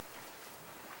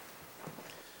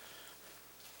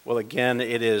Well, again,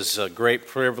 it is a great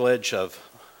privilege of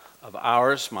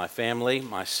ours, my family,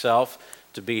 myself,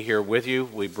 to be here with you.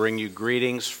 We bring you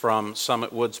greetings from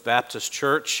Summit Woods Baptist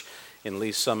Church in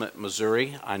Lee Summit,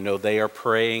 Missouri. I know they are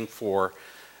praying for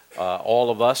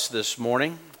all of us this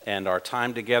morning and our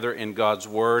time together in God's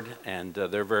Word, and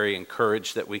they're very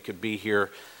encouraged that we could be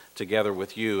here together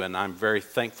with you, and I'm very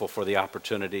thankful for the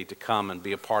opportunity to come and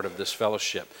be a part of this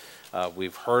fellowship.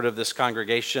 We've heard of this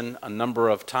congregation a number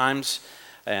of times,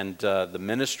 and the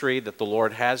ministry that the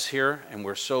Lord has here, and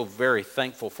we're so very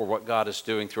thankful for what God is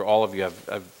doing through all of you.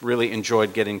 I've really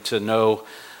enjoyed getting to know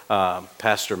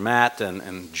Pastor Matt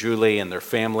and Julie and their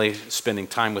family. Spending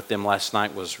time with them last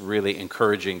night was really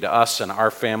encouraging to us and our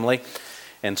family,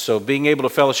 and so being able to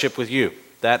fellowship with you,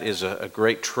 that is a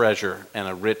great treasure and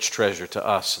a rich treasure to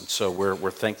us, and so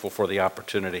we're thankful for the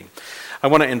opportunity. I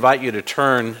want to invite you to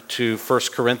turn to 1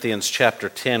 Corinthians chapter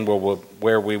 10,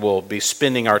 where we will be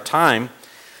spending our time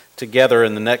together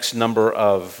in the next number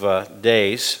of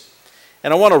days.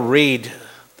 And I want to read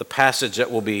the passage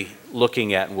that we'll be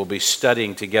looking at and we'll be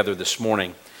studying together this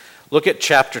morning. Look at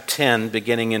chapter 10,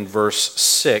 beginning in verse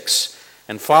 6,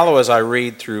 and follow as I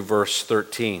read through verse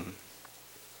 13.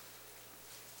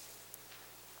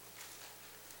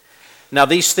 Now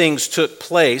these things took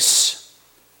place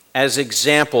as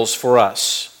examples for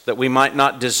us, that we might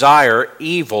not desire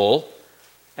evil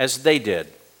as they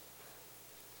did.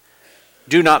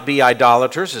 Do not be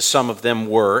idolaters, as some of them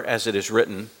were, as it is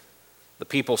written. The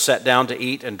people sat down to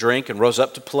eat and drink and rose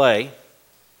up to play.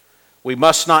 We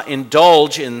must not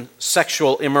indulge in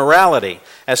sexual immorality,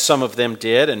 as some of them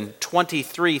did, and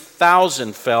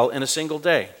 23,000 fell in a single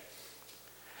day.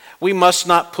 We must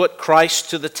not put Christ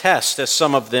to the test, as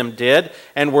some of them did,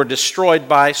 and were destroyed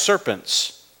by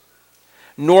serpents.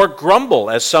 Nor grumble,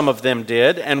 as some of them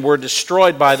did, and were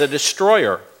destroyed by the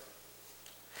destroyer.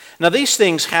 Now these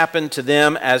things happened to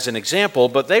them as an example,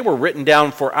 but they were written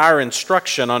down for our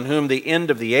instruction, on whom the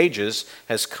end of the ages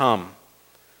has come.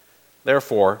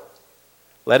 Therefore,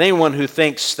 let anyone who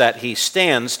thinks that he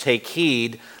stands take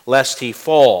heed lest he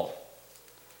fall.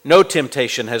 No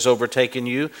temptation has overtaken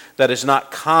you that is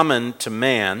not common to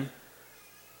man.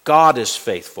 God is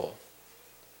faithful,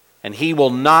 and he will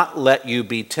not let you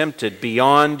be tempted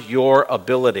beyond your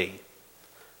ability.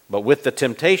 But with the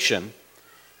temptation,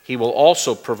 he will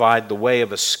also provide the way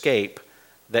of escape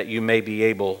that you may be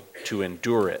able to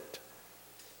endure it.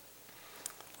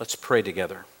 Let's pray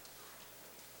together.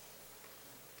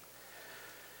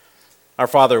 Our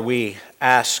Father, we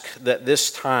ask that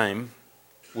this time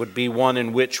would be one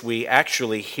in which we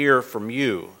actually hear from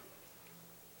you,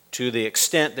 to the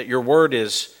extent that your word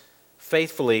is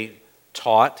faithfully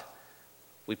taught.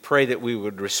 We pray that we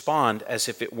would respond as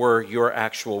if it were your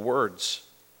actual words.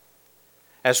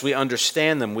 As we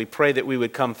understand them, we pray that we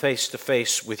would come face to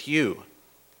face with you,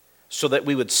 so that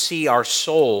we would see our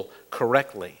soul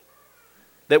correctly,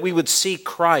 that we would see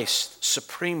Christ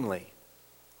supremely,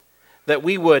 that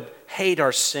we would hate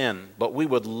our sin, but we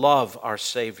would love our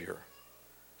Savior.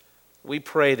 We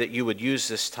pray that you would use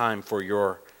this time for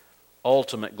your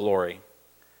ultimate glory.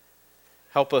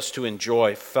 Help us to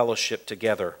enjoy fellowship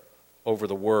together over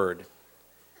the Word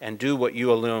and do what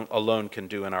you alone can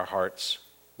do in our hearts.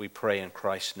 We pray in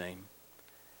Christ's name.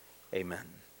 Amen.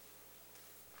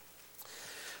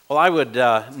 Well, I would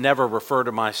never refer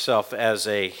to myself as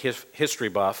a history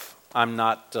buff. I'm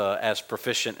not as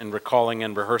proficient in recalling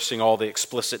and rehearsing all the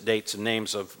explicit dates and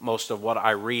names of most of what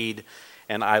I read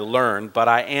and I learn, but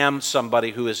I am somebody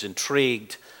who is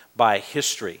intrigued by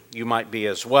history. You might be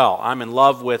as well. I'm in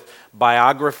love with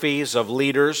biographies of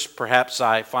leaders. Perhaps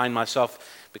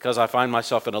because I find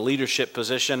myself in a leadership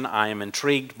position, I am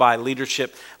intrigued by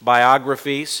leadership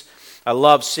biographies. I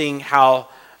love seeing how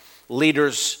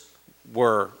leaders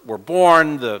were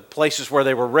born, the places where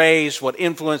they were raised, what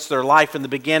influenced their life in the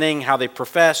beginning, how they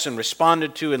professed and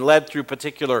responded to and led through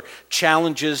particular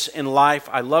challenges in life.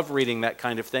 I love reading that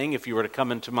kind of thing. If you were to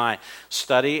come into my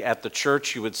study at the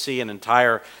church, you would see an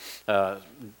entire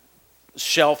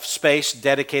shelf space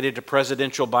dedicated to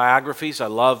presidential biographies. I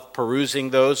love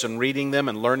perusing those and reading them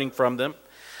and learning from them.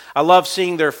 I love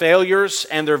seeing their failures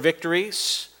and their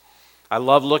victories. I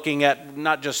love looking at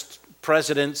not just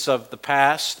presidents of the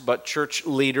past, but church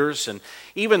leaders, and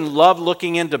even love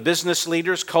looking into business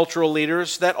leaders, cultural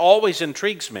leaders. That always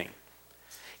intrigues me.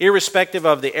 Irrespective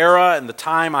of the era and the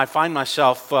time, I find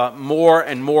myself more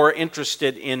and more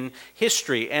interested in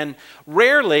history. And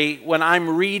rarely, when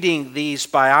I'm reading these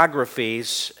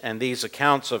biographies and these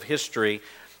accounts of history,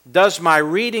 does my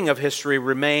reading of history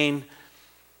remain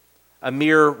a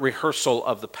mere rehearsal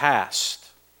of the past.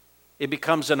 It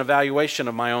becomes an evaluation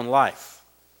of my own life.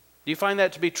 Do you find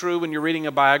that to be true when you're reading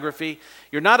a biography?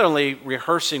 You're not only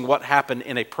rehearsing what happened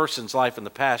in a person's life in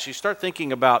the past, you start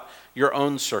thinking about your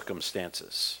own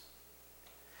circumstances.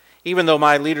 Even though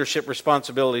my leadership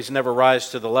responsibilities never rise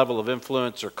to the level of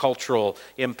influence or cultural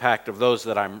impact of those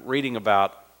that I'm reading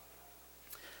about,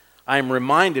 I'm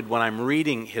reminded when I'm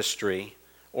reading history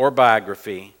or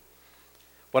biography,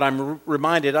 what I'm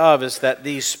reminded of is that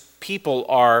these people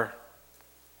are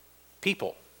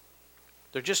people.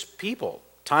 They're just people.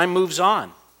 Time moves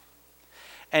on.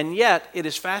 And yet, it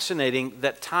is fascinating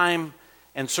that time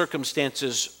and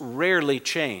circumstances rarely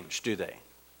change, do they?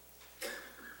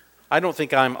 I don't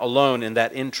think I'm alone in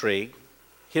that intrigue.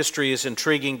 History is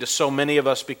intriguing to so many of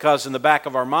us because in the back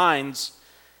of our minds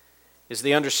is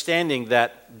the understanding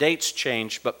that dates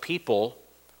change, but people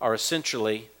are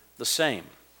essentially the same.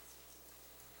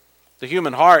 The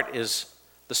human heart is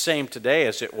the same today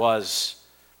as it was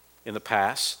in the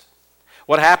past.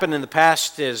 What happened in the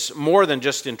past is more than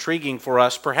just intriguing for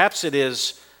us. Perhaps it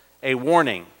is a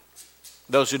warning.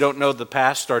 Those who don't know the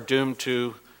past are doomed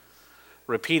to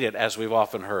repeat it, as we've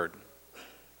often heard.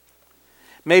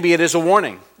 Maybe it is a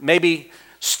warning. Maybe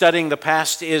studying the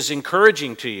past is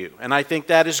encouraging to you, and I think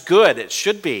that is good. It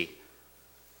should be.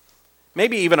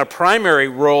 Maybe even a primary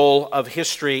role of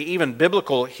history, even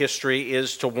biblical history,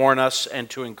 is to warn us and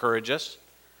to encourage us,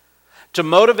 to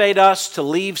motivate us to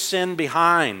leave sin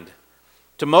behind,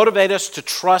 to motivate us to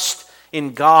trust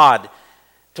in God,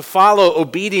 to follow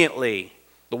obediently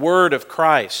the word of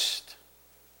Christ.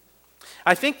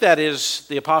 I think that is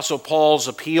the Apostle Paul's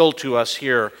appeal to us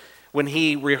here when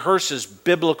he rehearses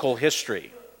biblical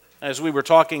history. As we were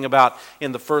talking about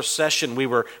in the first session, we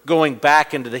were going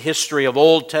back into the history of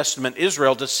Old Testament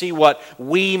Israel to see what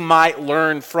we might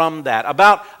learn from that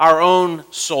about our own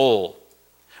soul.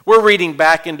 We're reading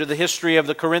back into the history of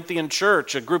the Corinthian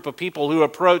church, a group of people who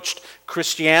approached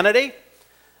Christianity,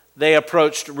 they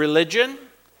approached religion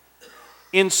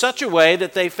in such a way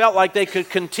that they felt like they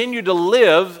could continue to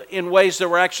live in ways that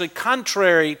were actually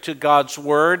contrary to God's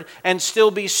word and still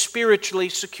be spiritually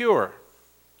secure.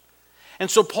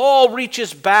 And so Paul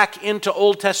reaches back into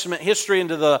Old Testament history,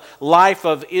 into the life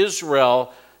of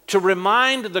Israel, to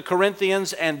remind the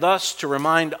Corinthians and thus to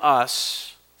remind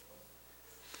us.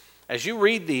 As you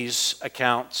read these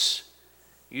accounts,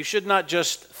 you should not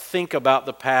just think about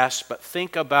the past, but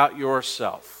think about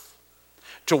yourself.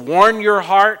 To warn your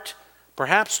heart,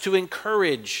 perhaps to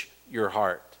encourage your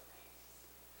heart.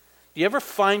 Do you ever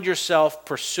find yourself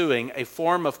pursuing a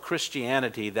form of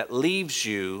Christianity that leaves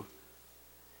you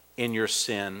in your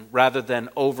sin rather than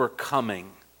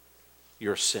overcoming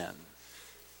your sin?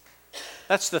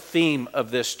 That's the theme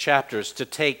of this chapter, is to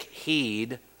take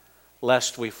heed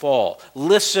lest we fall.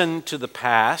 Listen to the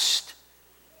past.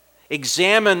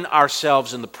 Examine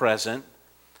ourselves in the present,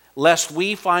 lest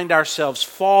we find ourselves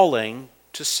falling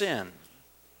to sin.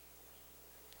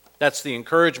 That's the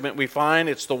encouragement we find.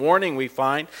 It's the warning we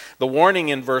find. The warning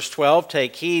in verse 12,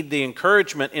 take heed. The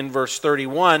encouragement in verse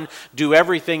 31, do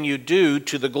everything you do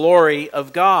to the glory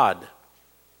of God.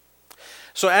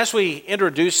 So as we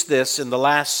introduce this in the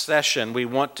last session, we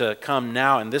want to come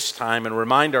now in this time and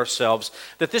remind ourselves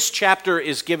that this chapter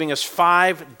is giving us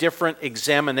 5 different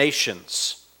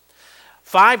examinations.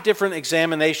 5 different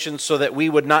examinations so that we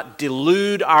would not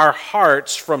delude our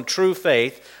hearts from true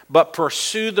faith, but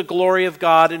pursue the glory of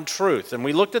God in truth. And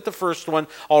we looked at the first one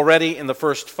already in the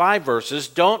first 5 verses.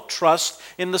 Don't trust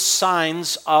in the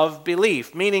signs of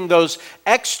belief, meaning those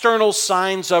external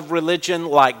signs of religion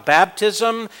like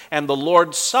baptism and the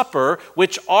Lord's Supper,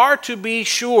 which are to be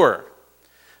sure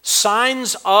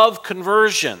signs of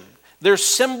conversion. They're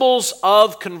symbols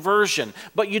of conversion.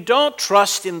 But you don't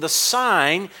trust in the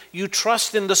sign, you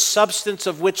trust in the substance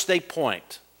of which they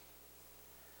point.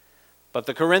 But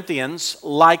the Corinthians,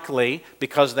 likely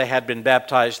because they had been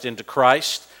baptized into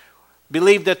Christ,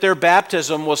 believed that their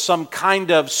baptism was some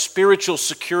kind of spiritual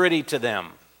security to them.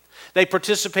 They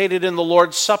participated in the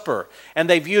Lord's Supper, and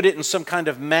they viewed it in some kind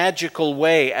of magical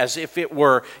way, as if it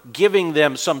were giving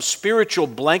them some spiritual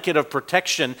blanket of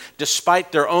protection,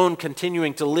 despite their own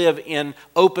continuing to live in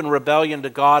open rebellion to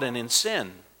God and in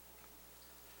sin.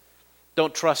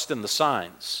 Don't trust in the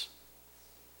signs.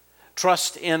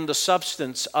 Trust in the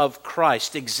substance of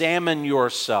Christ. Examine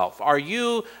yourself. Are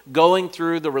you going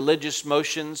through the religious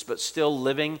motions but still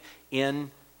living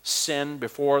in sin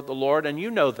before the Lord? And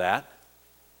you know that.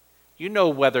 You know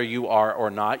whether you are or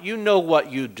not. You know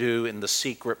what you do in the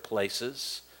secret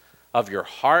places of your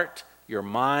heart, your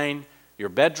mind, your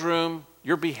bedroom,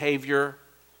 your behavior.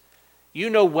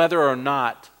 You know whether or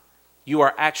not you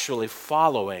are actually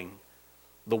following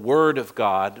the Word of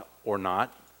God or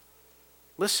not.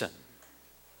 Listen.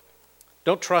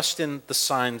 Don't trust in the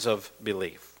signs of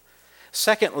belief.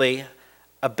 Secondly,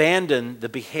 abandon the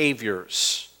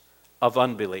behaviors of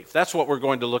unbelief. That's what we're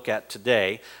going to look at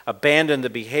today. Abandon the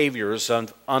behaviors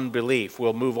of unbelief.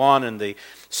 We'll move on in the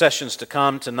sessions to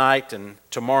come tonight and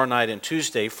tomorrow night and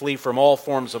Tuesday. Flee from all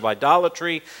forms of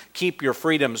idolatry. Keep your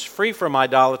freedoms free from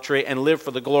idolatry and live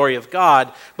for the glory of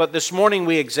God. But this morning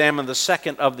we examine the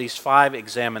second of these 5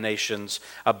 examinations.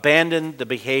 Abandon the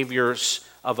behaviors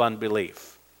of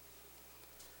unbelief.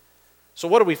 So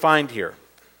what do we find here?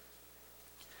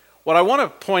 What I want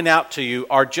to point out to you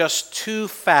are just 2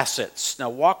 facets. Now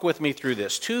walk with me through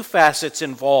this. 2 facets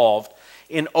involved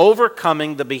in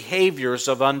overcoming the behaviors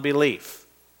of unbelief.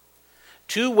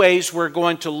 2 ways we're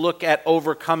going to look at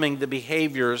overcoming the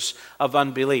behaviors of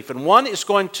unbelief. And one is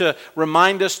going to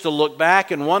remind us to look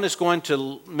back, and one is going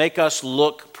to make us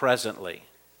look presently.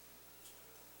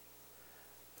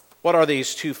 What are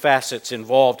these 2 facets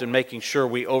involved in making sure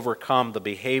we overcome the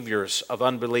behaviors of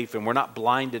unbelief and we're not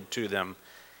blinded to them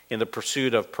in the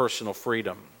pursuit of personal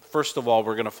freedom? First of all,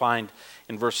 we're going to find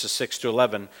in verses 6 to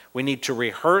 11, we need to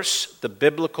rehearse the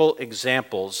biblical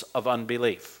examples of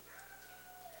unbelief.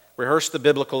 Rehearse the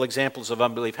biblical examples of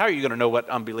unbelief. How are you going to know what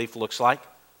unbelief looks like?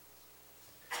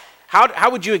 How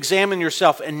would you examine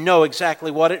yourself and know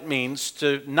exactly what it means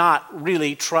to not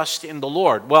really trust in the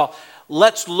Lord? Well,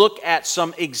 let's look at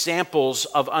some examples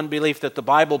of unbelief that the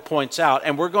Bible points out,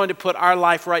 and we're going to put our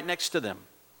life right next to them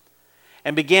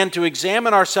and begin to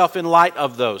examine ourselves in light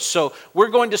of those. So we're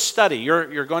going to study.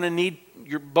 You're going to need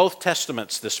both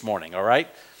Testaments this morning, all right?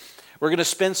 We're going to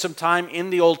spend some time in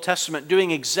the Old Testament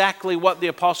doing exactly what the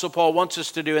Apostle Paul wants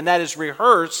us to do, and that is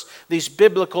rehearse these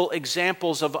biblical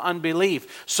examples of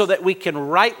unbelief so that we can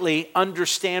rightly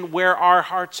understand where our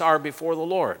hearts are before the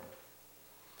Lord.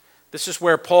 This is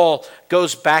where Paul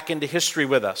goes back into history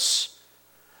with us,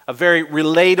 a very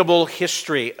relatable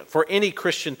history for any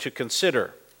Christian to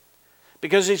consider.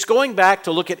 Because he's going back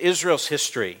to look at Israel's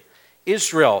history.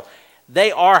 Israel,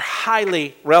 they are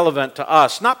highly relevant to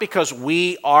us, not because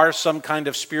we are some kind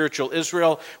of spiritual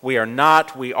Israel. We are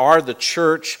not. We are the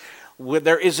church.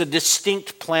 There is a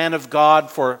distinct plan of God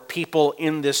for people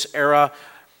in this era,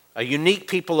 a unique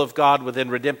people of God within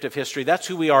redemptive history. That's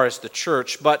who we are as the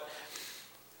church. But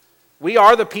we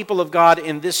are the people of God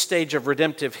in this stage of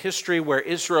redemptive history where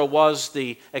Israel was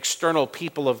the external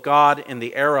people of God in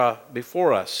the era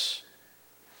before us.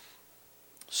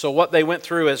 So what they went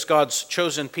through as God's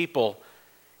chosen people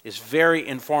is very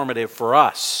informative for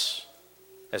us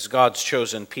as God's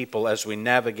chosen people as we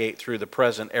navigate through the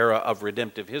present era of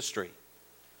redemptive history.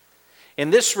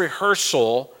 In this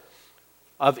rehearsal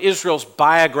of Israel's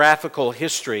biographical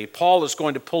history, Paul is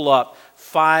going to pull up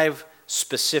 5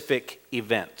 specific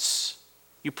events.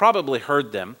 You probably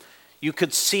heard them. You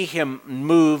could see him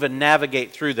move and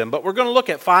navigate through them. But we're going to look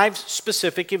at 5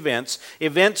 specific events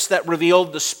that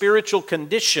revealed the spiritual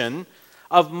condition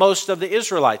of most of the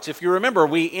Israelites. If you remember,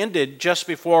 we ended just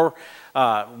before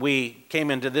we came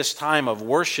into this time of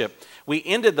worship. We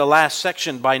ended the last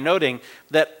section by noting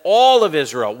that all of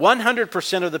Israel,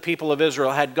 100% of the people of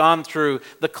Israel had gone through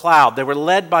the cloud. They were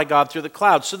led by God through the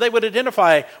cloud. So they would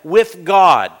identify with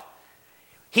God.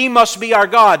 He must be our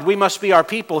God. We must be our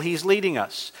people. He's leading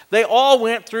us. They all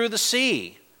went through the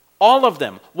sea. All of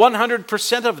them.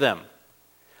 100% of them.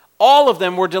 All of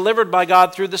them were delivered by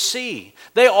God through the sea.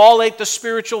 They all ate the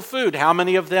spiritual food. How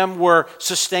many of them were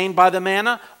sustained by the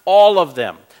manna? All of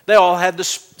them. They all had the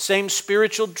same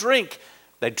spiritual drink.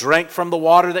 They drank from the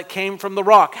water that came from the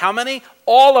rock. How many?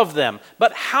 All of them.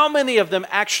 But how many of them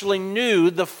actually knew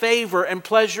the favor and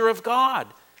pleasure of God?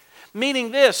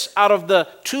 Meaning this, out of the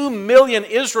 2 million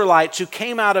Israelites who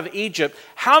came out of Egypt,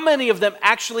 how many of them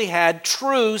actually had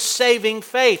true saving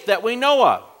faith that we know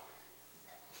of?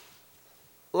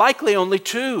 Likely only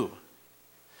 2.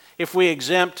 If we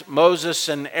exempt Moses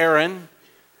and Aaron,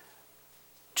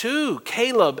 2,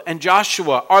 Caleb and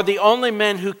Joshua, are the only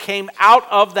men who came out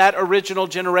of that original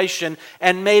generation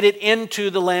and made it into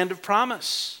the land of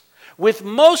promise. With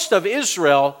most of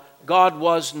Israel, God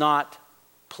was not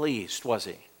pleased, was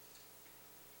he?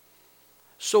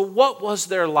 So what was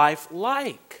their life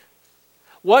like?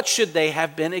 What should they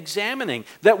have been examining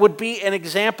that would be an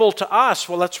example to us?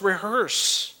 Well, let's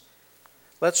rehearse.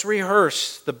 Let's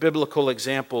rehearse the biblical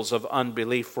examples of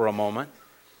unbelief for a moment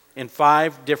in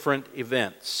 5 different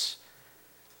events.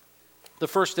 The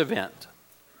first event,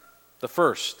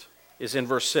 is in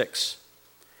verse 6.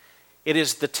 It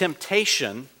is the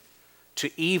temptation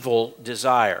to evil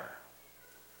desire.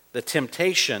 The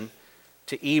temptation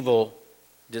to evil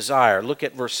desire. Look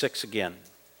at verse 6 again.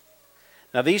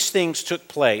 Now these things took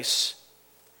place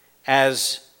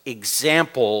as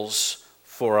examples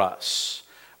for us.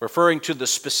 referring to the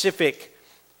specific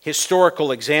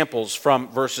historical examples from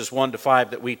verses 1 to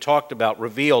 5 that we talked about,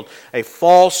 revealed a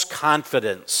false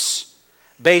confidence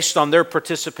based on their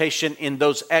participation in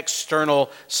those external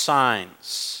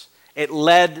signs. It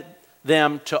led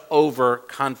them to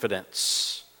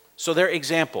overconfidence. So they're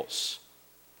examples.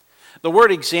 The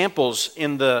word examples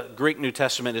in the Greek New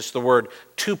Testament is the word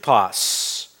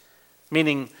tupos,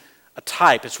 meaning a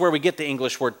type. It's where we get the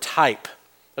English word type,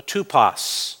 a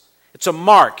tupos. It's a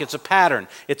mark, it's a pattern,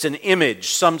 it's an image.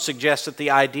 Some suggest that the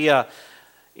idea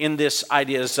is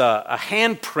a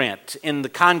handprint in the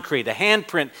concrete, a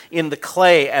handprint in the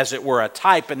clay, as it were, a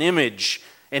type, an image,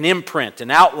 an imprint,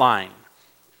 an outline.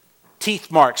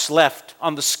 Teeth marks left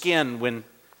on the skin when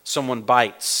someone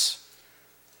bites.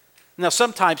 Now,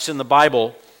 some types in the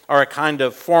Bible are a kind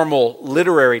of formal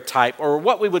literary type, or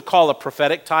what we would call a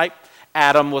prophetic type.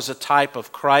 Adam was a type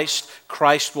of Christ.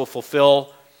 Christ will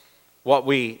fulfill what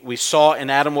we saw in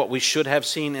Adam, what we should have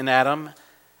seen in Adam.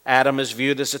 Adam is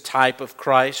viewed as a type of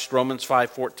Christ, Romans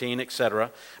 5:14, etc.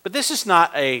 But this is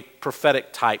not a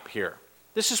prophetic type here.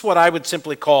 This is what I would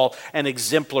simply call an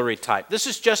exemplary type. This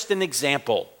is just an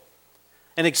example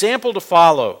to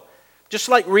follow. Just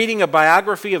like reading a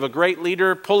biography of a great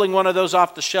leader, pulling one of those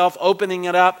off the shelf, opening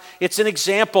it up, it's an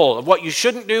example of what you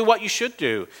shouldn't do, what you should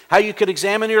do, how you could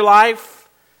examine your life,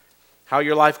 how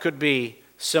your life could be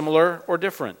similar or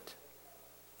different.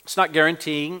 It's not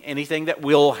guaranteeing anything that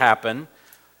will happen,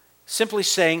 simply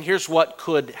saying here's what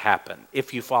could happen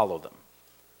if you follow them.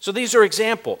 So these are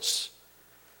examples.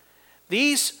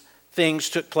 These things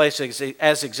took place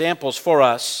as examples for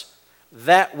us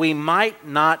that we might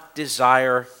not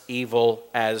desire evil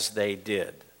as they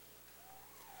did.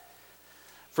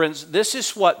 Friends, this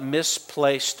is what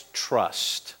misplaced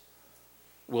trust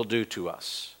will do to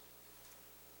us.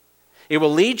 It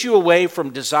will lead you away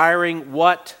from desiring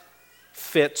what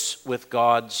fits with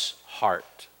God's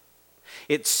heart.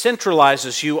 It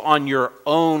centralizes you on your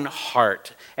own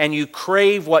heart, and you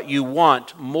crave what you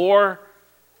want more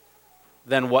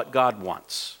than what God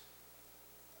wants.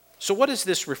 So what is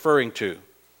this referring to?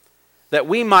 That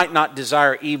we might not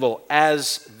desire evil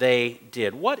as they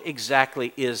did. What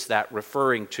exactly is that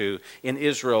referring to in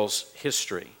Israel's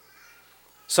history?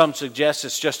 Some suggest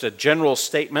it's just a general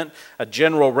statement, a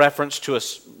general reference to a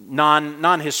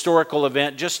non-historical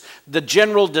event, just the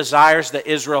general desires that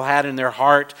Israel had in their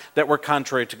heart that were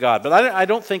contrary to God. But I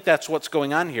don't think that's what's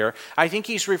going on here. I think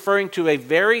he's referring to a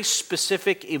very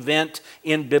specific event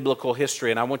in biblical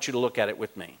history, and I want you to look at it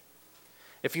with me.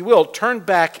 If you will, turn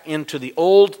back into the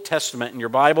Old Testament in your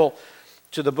Bible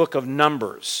to the book of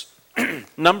Numbers.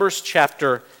 Numbers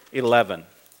chapter 11.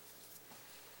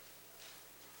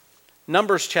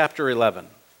 Numbers chapter 11.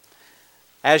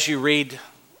 As you read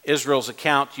Israel's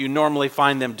account, you normally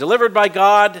find them delivered by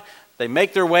God. They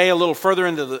make their way a little further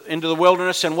into the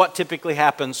wilderness, and what typically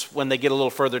happens when they get a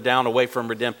little further down away from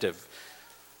redemptive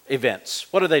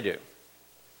events? What do?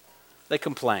 They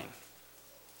complain.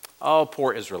 Oh,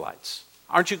 poor Israelites.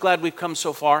 Aren't you glad we've come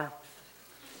so far?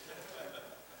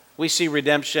 We see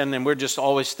redemption and we're just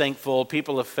always thankful.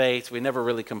 People of faith, we never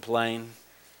really complain.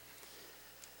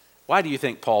 Why do you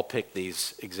think Paul picked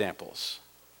these examples?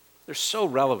 They're so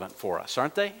relevant for us,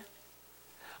 aren't they?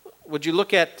 Would you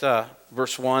look at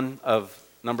verse 1 of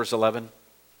Numbers 11?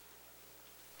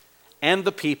 And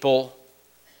the people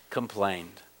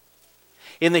complained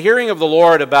in the hearing of the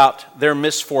Lord about their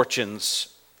misfortunes.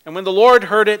 And when the Lord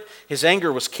heard it, his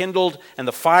anger was kindled, and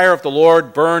the fire of the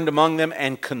Lord burned among them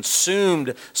and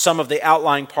consumed some of the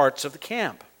outlying parts of the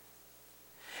camp.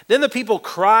 Then the people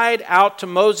cried out to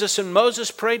Moses, and Moses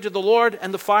prayed to the Lord,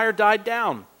 and the fire died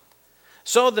down.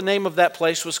 So the name of that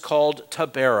place was called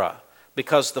Taberah,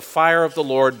 because the fire of the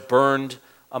Lord burned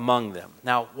among them.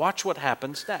 Now watch what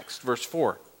happens next, verse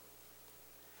 4.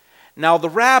 Now the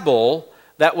rabble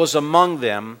that was among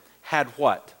them had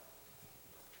what?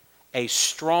 A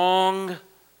strong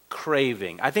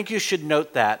craving. I think you should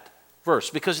note that verse,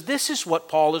 because this is what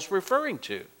Paul is referring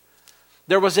to.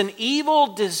 There was an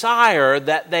evil desire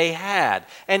that they had.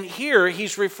 And here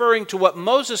he's referring to what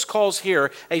Moses calls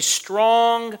here a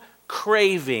strong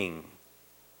craving.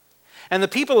 And the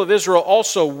people of Israel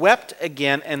also wept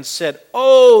again and said,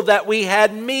 "Oh, that we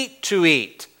had meat to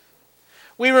eat.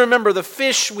 We remember the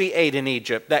fish we ate in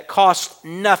Egypt that cost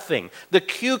nothing, the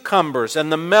cucumbers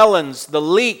and the melons, the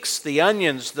leeks, the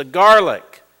onions, the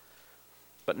garlic.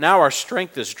 But now our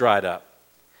strength is dried up,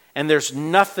 and there's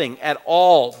nothing at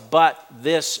all but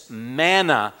this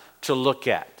manna to look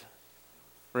at."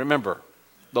 Remember,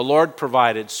 the Lord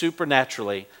provided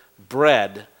supernaturally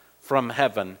bread from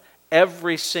heaven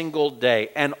every single day,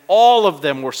 and all of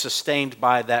them were sustained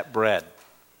by that bread.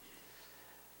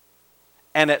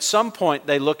 And at some point,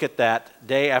 they look at that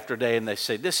day after day and they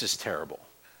say, this is terrible.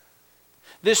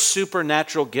 This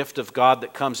supernatural gift of God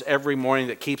that comes every morning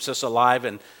that keeps us alive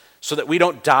and so that we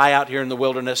don't die out here in the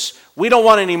wilderness, we don't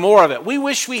want any more of it. We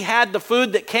wish we had the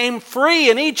food that came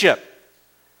free in Egypt.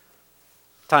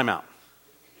 Time out.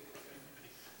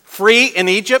 Free in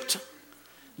Egypt?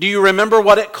 Do you remember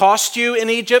what it cost you in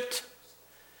Egypt?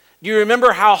 Do you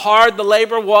remember how hard the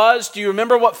labor was? Do you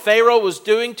remember what Pharaoh was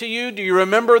doing to you? Do you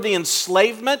remember the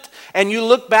enslavement? And you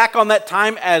look back on that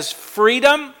time as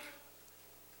freedom?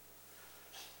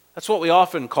 That's what we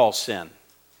often call sin.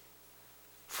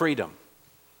 Freedom.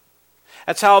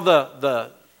 That's how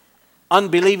the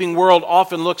unbelieving world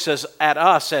often looks at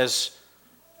us as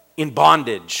in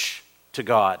bondage to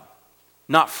God,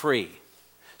 not free.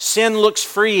 Sin looks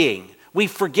freeing. We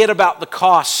forget about the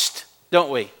cost, don't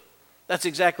we? That's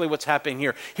exactly what's happening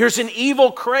here. Here's an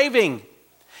evil craving.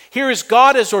 Here is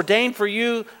God has ordained for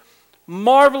you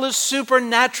marvelous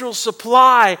supernatural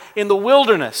supply in the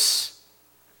wilderness.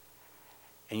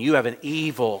 And you have an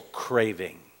evil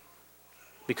craving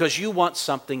because you want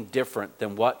something different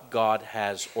than what God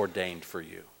has ordained for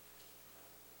you.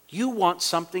 You want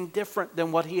something different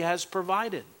than what He has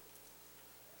provided.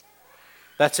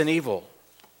 That's an evil.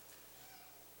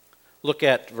 Look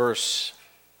at verse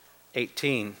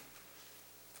 18.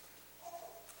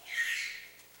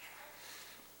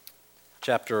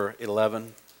 Chapter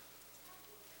 11.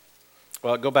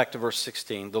 Well, go back to verse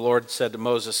 16. The Lord said to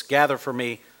Moses, gather for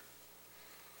me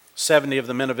 70 of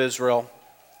the men of Israel,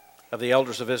 of the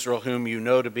elders of Israel, whom you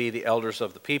know to be the elders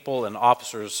of the people and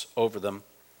officers over them,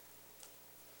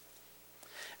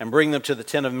 and bring them to the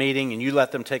tent of meeting, and you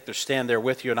let them take their stand there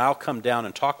with you, and I'll come down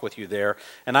and talk with you there.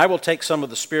 And I will take some of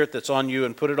the spirit that's on you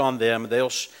and put it on them.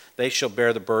 They shall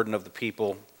bear the burden of the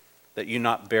people, that you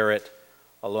not bear it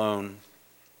alone.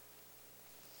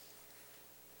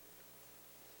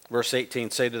 Verse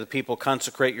 18, say to the people,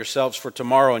 consecrate yourselves for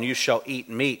tomorrow, and you shall eat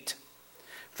meat.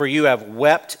 For you have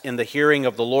wept in the hearing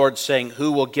of the Lord, saying,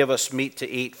 who will give us meat to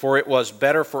eat? For it was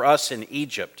better for us in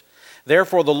Egypt.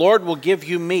 Therefore the Lord will give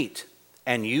you meat,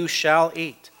 and you shall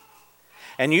eat.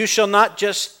 And you shall not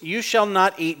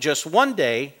eat just 1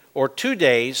 day, or 2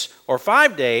 days, or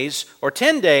 5 days, or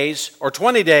 10 days, or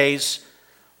 20 days,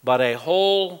 but a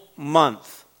whole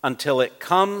month, until it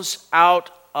comes out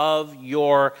of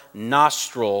your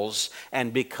nostrils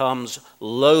and becomes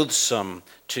loathsome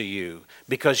to you,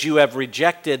 because you have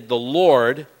rejected the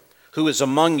Lord who is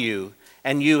among you,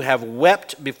 and you have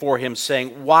wept before Him,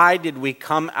 saying, why did we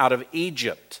come out of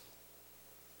Egypt?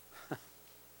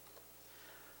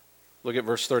 Look at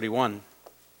verse 31.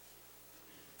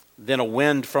 Then a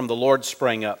wind from the Lord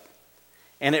sprang up,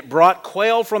 and it brought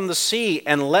quail from the sea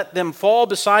and let them fall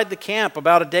beside the camp,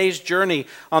 about a day's journey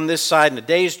on this side and a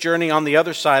day's journey on the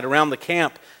other side around the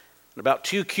camp, and about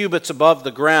 2 cubits above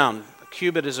the ground. A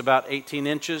cubit is about 18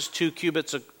 inches. 2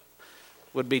 cubits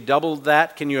would be double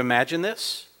that. Can you imagine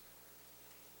this?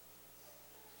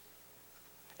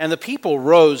 And the people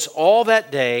rose all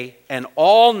that day and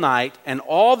all night and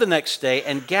all the next day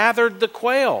and gathered the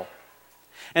quail.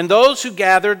 And those who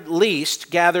gathered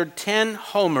least gathered 10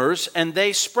 homers, and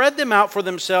they spread them out for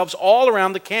themselves all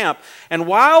around the camp. And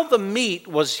while the meat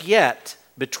was yet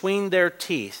between their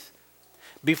teeth,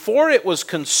 before it was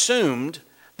consumed,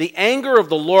 the anger of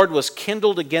the Lord was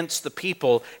kindled against the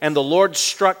people, and the Lord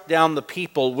struck down the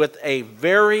people with a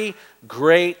very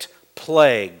great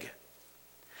plague.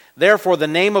 Therefore, the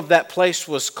name of that place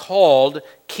was called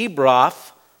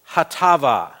Kibroth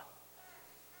Hattaavah.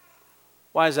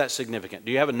 Why is that significant?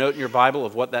 Do you have a note in your Bible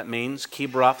of what that means?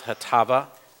 Kibroth Hattaavah.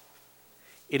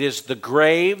 It is the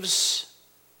graves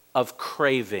of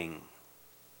craving.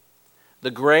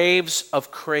 The graves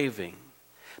of craving.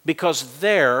 Because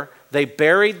there they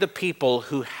buried the people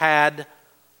who had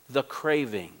the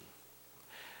craving.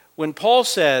 When Paul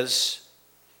says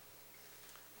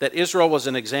that Israel was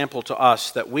an example to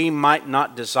us, that we might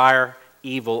not desire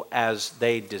evil as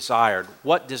they desired,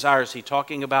 what desire is he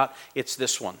talking about? It's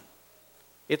this one.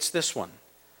 It's this one.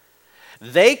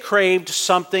 They craved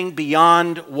something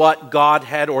beyond what God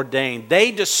had ordained.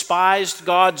 They despised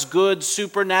God's good,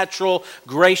 supernatural,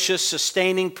 gracious,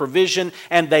 sustaining provision,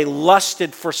 and they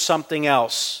lusted for something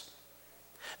else.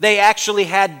 They actually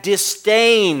had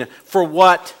disdain for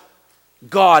what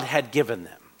God had given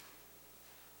them.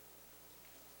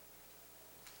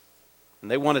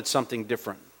 And they wanted something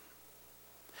different.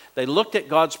 They looked at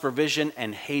God's provision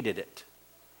and hated it.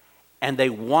 And they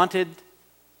wanted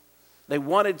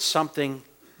something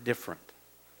different.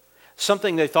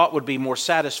 Something they thought would be more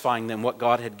satisfying than what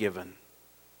God had given.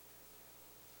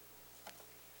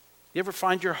 You ever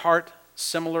find your heart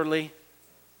similarly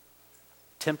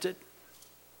tempted?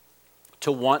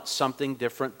 to want something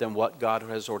different than what God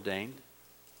has ordained?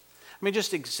 I mean,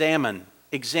 just examine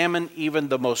even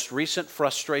the most recent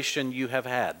frustration you have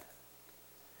had.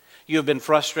 You have been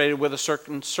frustrated with a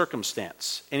certain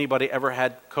circumstance. Anybody ever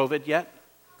had COVID yet?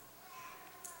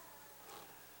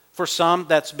 For some,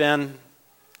 that's been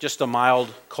just a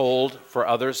mild cold. For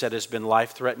others, that has been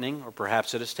life-threatening, or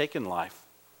perhaps it has taken life.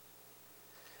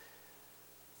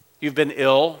 You've been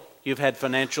ill. You've had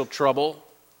financial trouble.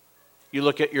 You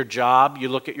look at your job. You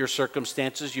look at your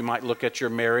circumstances. You might look at your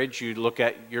marriage. You look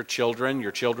at your children.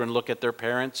 Your children look at their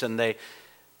parents, and they're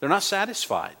not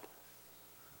satisfied.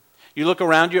 You look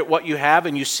around you at what you have,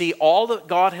 and you see all that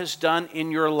God has done in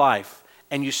your life,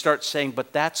 and you start saying,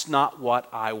 but that's not what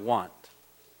I want.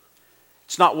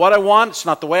 It's not what I want. It's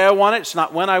not the way I want it. It's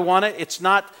not when I want it. It's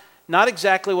not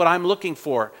exactly what I'm looking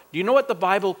for. Do you know what the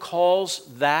Bible calls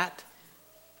that?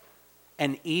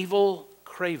 An evil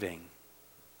craving.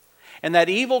 And that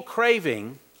evil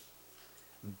craving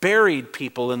buried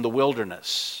people in the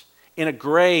wilderness, in a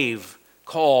grave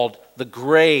called the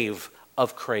grave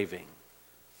of craving.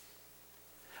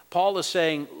 Paul is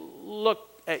saying, look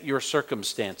at your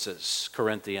circumstances,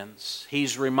 Corinthians.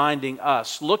 He's reminding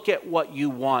us, look at what you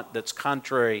want that's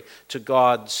contrary to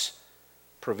God's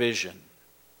provision.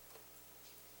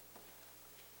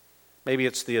 Maybe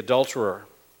it's the adulterer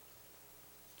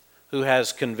who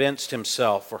has convinced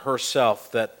himself or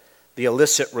herself that the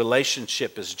illicit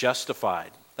relationship is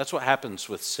justified. That's what happens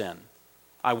with sin.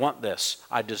 I want this.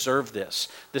 I deserve this.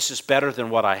 This is better than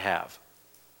what I have.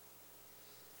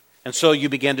 And so you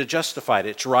begin to justify it.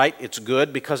 It's right, it's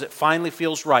good, because it finally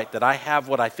feels right that I have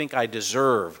what I think I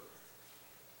deserve.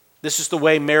 This is the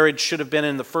way marriage should have been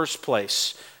in the first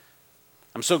place.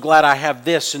 I'm so glad I have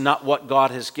this and not what God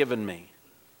has given me.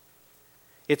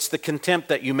 It's the contempt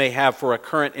that you may have for a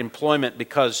current employment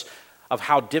because of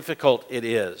how difficult it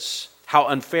is, how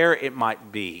unfair it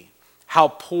might be, how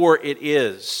poor it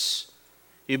is.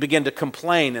 You begin to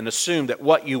complain and assume that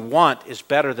what you want is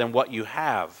better than what you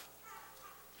have.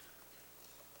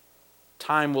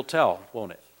 Time will tell,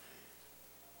 won't it?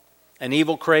 An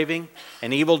evil craving,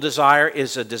 an evil desire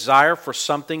is a desire for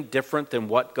something different than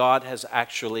what God has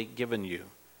actually given you.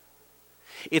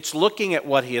 It's looking at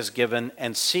what He has given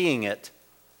and seeing it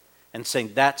and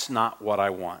saying, that's not what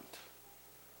I want.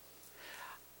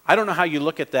 I don't know how you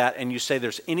look at that and you say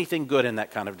there's anything good in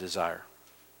that kind of desire.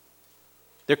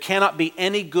 There cannot be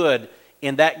any good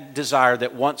in that desire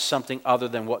that wants something other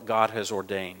than what God has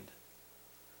ordained.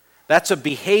 That's a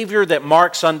behavior that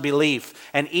marks unbelief,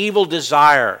 an evil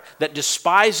desire that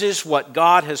despises what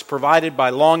God has provided by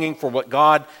longing for what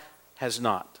God has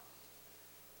not.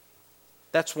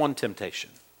 That's one temptation.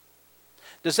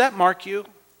 Does that mark you?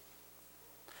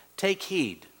 Take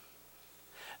heed.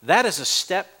 That is a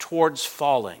step towards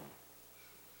falling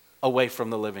away from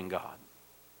the living God.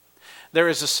 There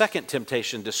is a second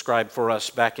temptation described for us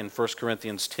back in 1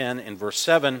 Corinthians 10 in verse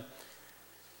 7,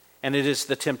 and it is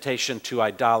the temptation to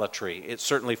idolatry. It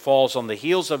certainly falls on the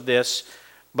heels of this,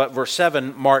 but verse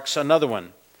 7 marks another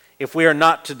one. If we are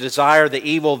not to desire the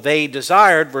evil they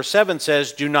desired, verse 7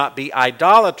 says, do not be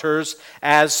idolaters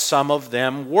as some of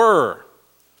them were.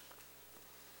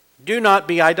 Do not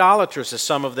be idolaters as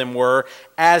some of them were,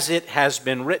 as it has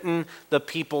been written, the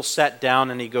people sat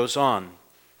down, and he goes on.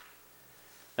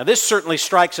 Now this certainly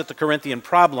strikes at the Corinthian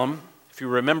problem. If you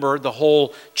remember, the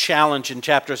whole challenge in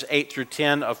chapters 8 through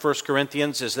 10 of 1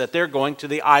 Corinthians is that they're going to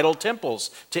the idol temples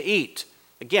to eat.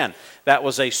 Again, that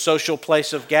was a social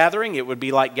place of gathering. It would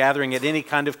be like gathering at any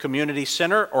kind of community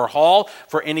center or hall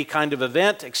for any kind of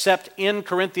event, except in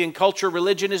Corinthian culture,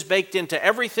 religion is baked into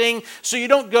everything. So you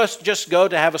don't just go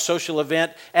to have a social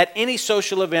event. At any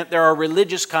social event, there are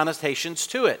religious connotations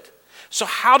to it. So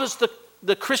how does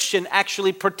the Christian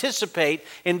actually participate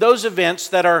in those events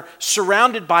that are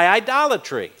surrounded by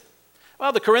idolatry?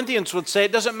 Well, the Corinthians would say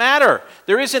it doesn't matter.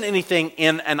 There isn't anything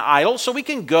in an idol, so we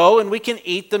can go and we can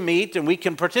eat the meat and we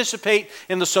can participate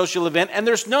in the social event, and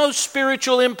there's no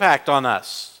spiritual impact on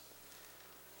us.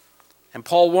 And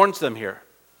Paul warns them here,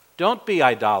 don't be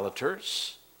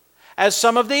idolaters, as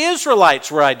some of the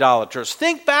Israelites were idolaters.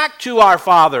 Think back to our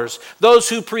fathers, those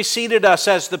who preceded us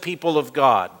as the people of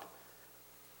God.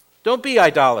 Don't be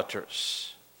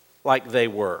idolaters like they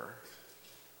were.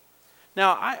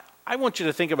 Now, I want you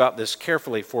to think about this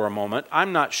carefully for a moment.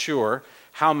 I'm not sure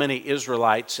how many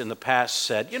Israelites in the past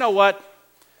said, you know what,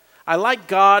 I like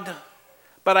God,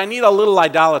 but I need a little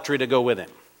idolatry to go with Him.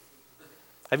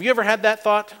 Have you ever had that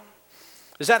thought?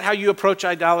 Is that how you approach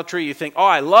idolatry? You think, oh,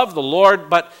 I love the Lord,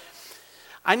 but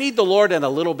I need the Lord and a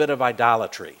little bit of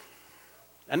idolatry.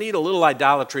 I need a little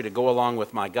idolatry to go along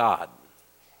with my God.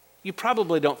 You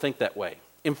probably don't think that way.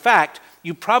 In fact,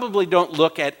 you probably don't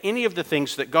look at any of the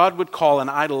things that God would call an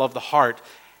idol of the heart,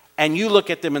 and you look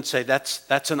at them and say,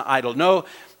 that's an idol. No,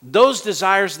 those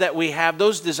desires that we have,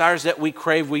 those desires that we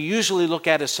crave, we usually look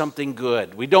at as something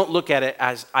good. We don't look at it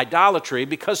as idolatry,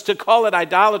 because to call it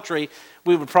idolatry,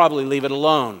 we would probably leave it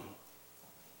alone.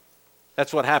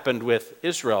 That's what happened with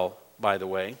Israel, by the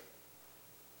way.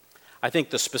 I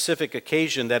think the specific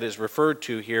occasion that is referred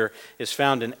to here is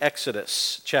found in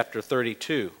Exodus chapter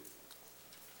 32.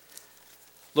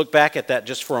 Look back at that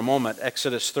just for a moment,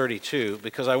 Exodus 32,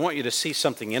 because I want you to see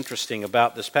something interesting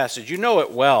about this passage. You know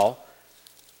it well.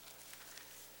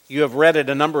 You have read it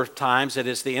a number of times. It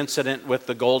is the incident with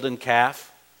the golden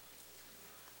calf.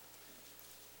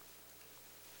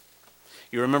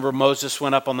 You remember Moses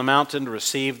went up on the mountain to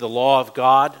receive the law of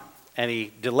God, and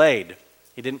he delayed.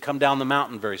 He didn't come down the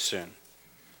mountain very soon.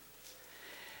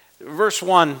 Verse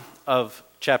 1 of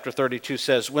chapter 32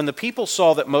 says, "When the people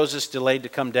saw that Moses delayed to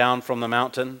come down from the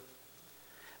mountain,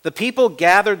 the people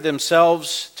gathered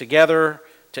themselves together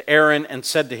to Aaron and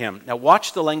said to him," now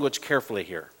watch the language carefully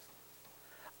here,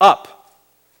 "Up,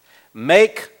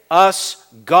 make us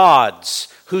gods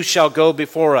who shall go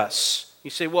before us."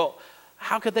 You say, well,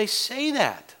 how could they say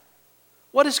that?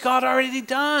 What has God already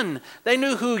done? They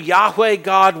knew who Yahweh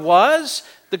God was,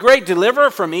 the great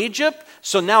deliverer from Egypt.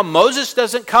 So now Moses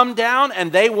doesn't come down,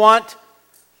 and they want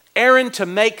Aaron to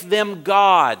make them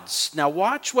gods. Now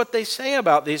watch what they say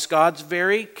about these gods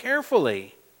very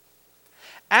carefully.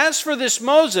 "As for this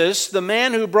Moses, the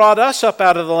man who brought us up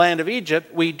out of the land of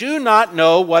Egypt, we do not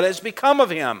know what has become of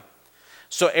him."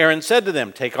 So Aaron said to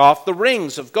them, "Take off the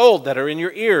rings of gold that are in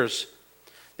your ears,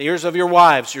 the ears of your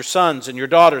wives, your sons, and your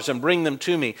daughters, and bring them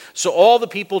to me." So all the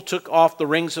people took off the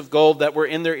rings of gold that were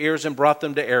in their ears and brought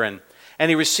them to Aaron. And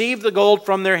he received the gold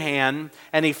from their hand,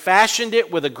 and he fashioned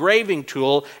it with a graving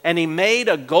tool, and he made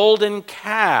a golden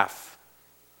calf.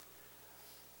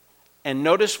 And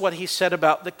notice what he said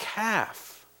about the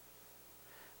calf.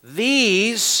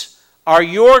 "These are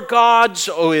your gods,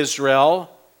 O Israel,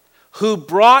 who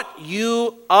brought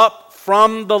you up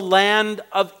from the land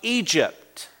of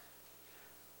Egypt."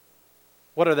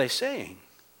 What are they saying?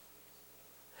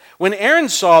 When Aaron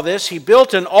saw this, he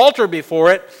built an altar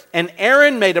before it, and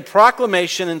Aaron made a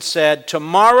proclamation and said,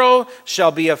 "Tomorrow shall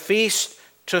be a feast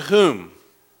to whom?"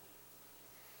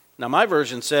 Now my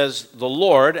version says the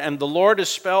Lord, and the Lord is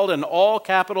spelled in all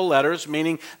capital letters,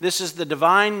 meaning this is the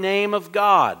divine name of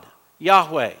God,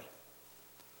 Yahweh.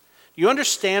 You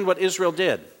understand what Israel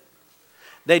did?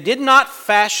 They did not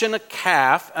fashion a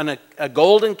calf, a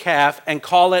golden calf, and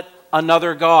call it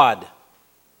another god.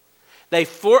 They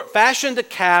fashioned a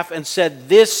calf and said,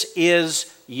 "This is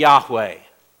Yahweh.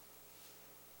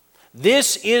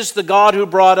 This is the God who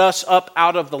brought us up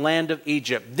out of the land of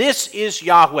Egypt. This is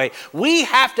Yahweh." We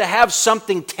have to have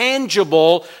something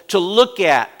tangible to look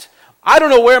at. I don't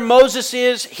know where Moses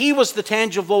is. He was the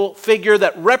tangible figure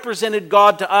that represented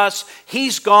God to us.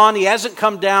 He's gone. He hasn't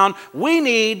come down. We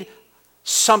need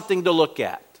something to look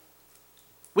at.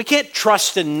 We can't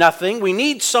trust in nothing. We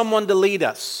need someone to lead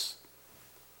us.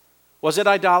 Was it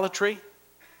idolatry?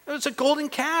 It was a golden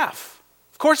calf.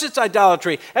 Of course it's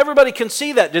idolatry. Everybody can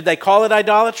see that. Did they call it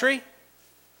idolatry?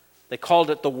 They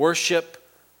called it the worship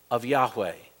of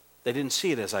Yahweh. They didn't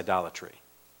see it as idolatry.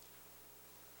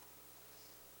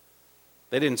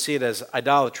 They didn't see it as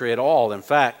idolatry at all. In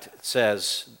fact, it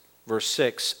says, verse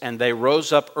 6, "And they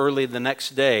rose up early the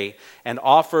next day and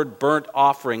offered burnt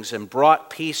offerings and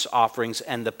brought peace offerings,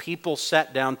 and the people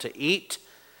sat down to eat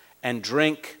and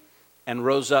drink and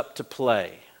rose up to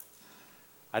play."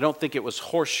 I don't think it was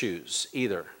horseshoes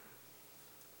either.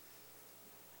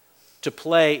 To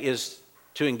play is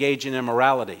to engage in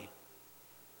immorality,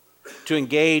 to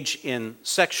engage in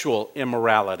sexual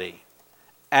immorality,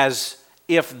 as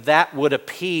if that would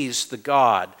appease the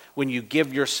God when you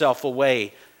give yourself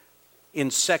away in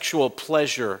sexual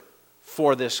pleasure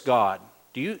for this God.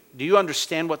 Do you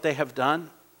understand what they have done?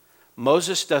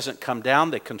 Moses doesn't come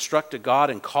down. They construct a god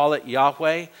and call it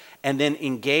Yahweh, and then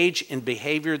engage in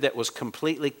behavior that was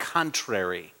completely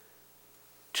contrary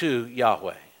to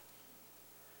Yahweh.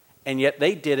 And yet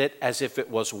they did it as if it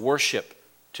was worship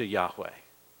to Yahweh.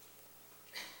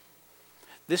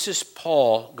 This is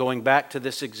Paul going back to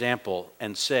this example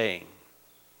and saying,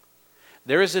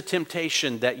 there is a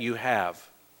temptation that you have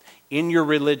in your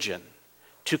religion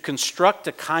to construct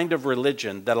a kind of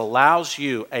religion that allows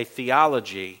you a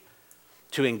theology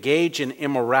to engage in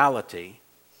immorality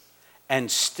and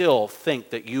still think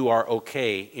that you are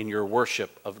okay in your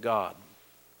worship of God.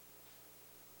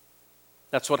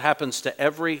 That's what happens to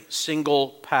every single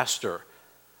pastor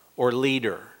or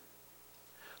leader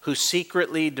who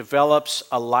secretly develops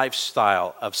a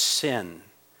lifestyle of sin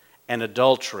and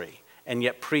adultery, and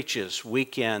yet preaches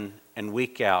week in and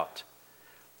week out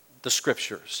the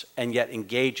Scriptures, and yet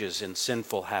engages in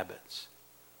sinful habits.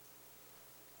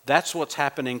 That's what's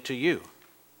happening to you.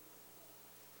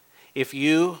 If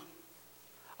you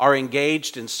are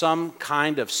engaged in some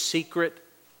kind of secret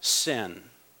sin,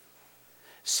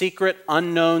 secret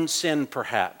unknown sin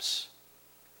perhaps,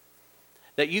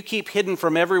 that you keep hidden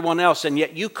from everyone else, and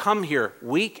yet you come here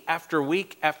week after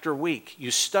week after week. You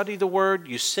study the Word,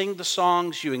 you sing the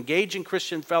songs, you engage in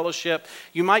Christian fellowship.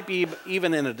 You might be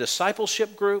even in a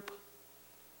discipleship group.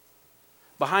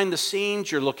 Behind the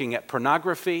scenes, you're looking at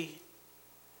pornography.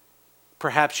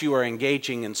 Perhaps you are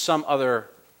engaging in some other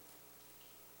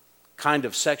kind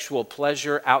of sexual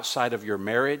pleasure outside of your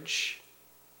marriage.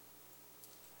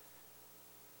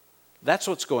 That's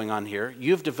what's going on here.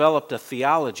 You've developed a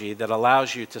theology that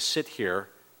allows you to sit here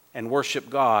and worship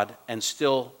God and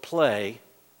still play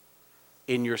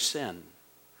in your sin.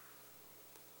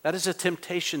 That is a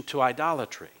temptation to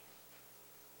idolatry.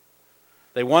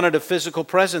 They wanted a physical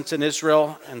presence in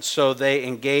Israel, and so they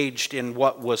engaged in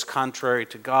what was contrary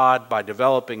to God by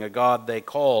developing a god they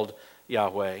called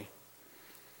Yahweh.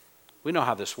 We know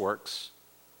how this works.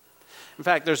 In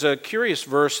fact, there's a curious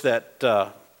verse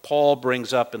that Paul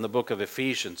brings up in the book of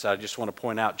Ephesians. I just want to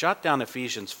point out. Jot down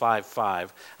Ephesians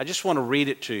 5:5. I just want to read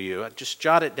it to you. Just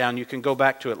jot it down. You can go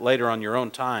back to it later on your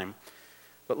own time.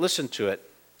 But listen to it.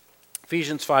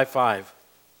 Ephesians 5:5.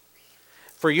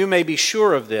 For you may be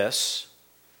sure of this,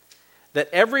 that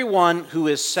everyone who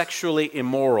is sexually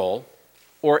immoral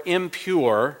or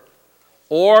impure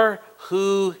or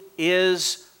who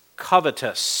is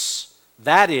covetous,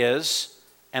 that is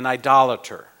an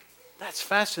idolater. That's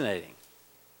fascinating.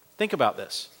 Think about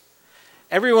this.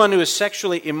 Everyone who is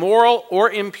sexually immoral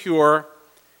or impure,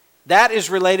 that is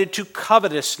related to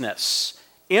covetousness.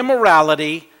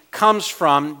 Immorality comes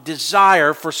from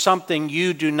desire for something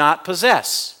you do not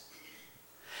possess.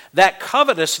 That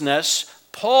covetousness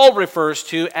Paul refers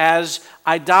to as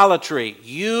idolatry.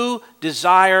 You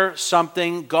desire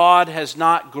something God has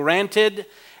not granted,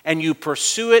 and you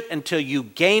pursue it until you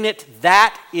gain it.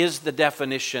 That is the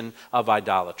definition of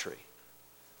idolatry.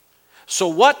 So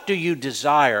what do you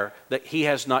desire that He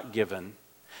has not given,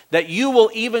 that you will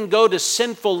even go to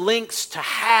sinful lengths to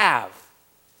have?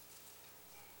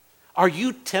 Are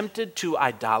you tempted to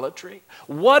idolatry?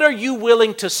 What are you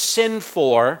willing to sin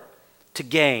for to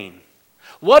gain?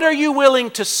 What are you willing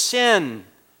to sin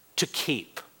to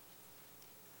keep?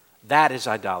 That is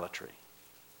idolatry.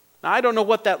 Now, I don't know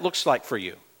what that looks like for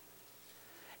you.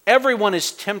 Everyone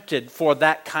is tempted for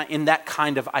in that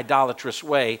kind of idolatrous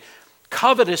way.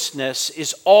 Covetousness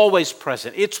is always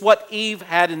present. It's what Eve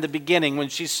had in the beginning when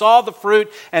she saw the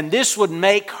fruit, and this would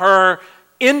make her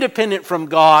independent from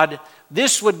God.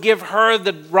 This would give her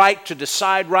the right to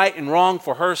decide right and wrong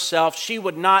for herself. She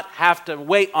would not have to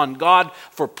wait on God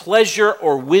for pleasure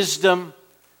or wisdom.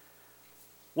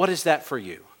 What is that for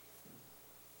you?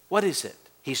 What is it?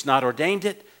 He's not ordained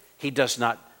it. He does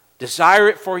not desire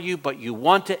it for you, but you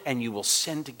want it and you will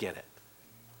sin to get it.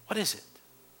 What is it?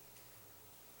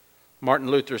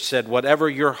 Martin Luther said, whatever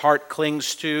your heart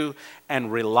clings to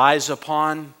and relies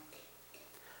upon,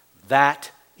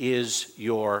 that is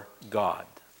your God.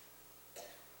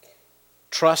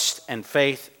 Trust and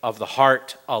faith of the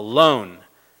heart alone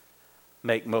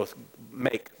make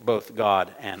both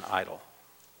God and idol.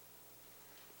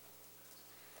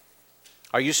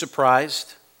 Are you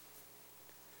surprised?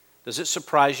 Does it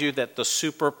surprise you that the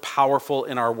super powerful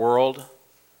in our world,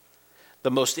 the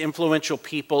most influential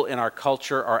people in our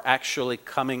culture, are actually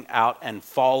coming out and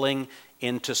falling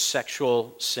into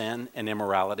sexual sin and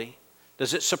immorality?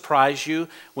 Does it surprise you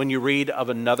when you read of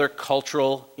another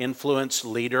cultural influence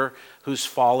leader who's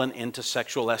fallen into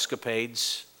sexual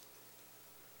escapades?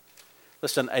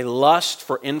 Listen, a lust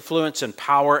for influence and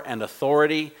power and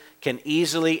authority can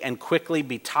easily and quickly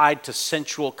be tied to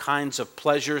sensual kinds of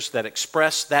pleasures that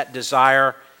express that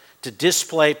desire to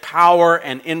display power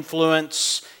and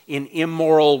influence in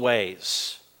immoral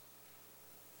ways.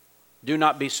 Do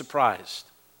not be surprised.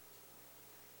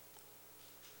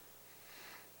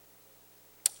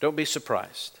 Don't be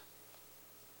surprised.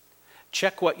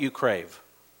 Check what you crave.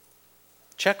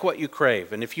 Check what you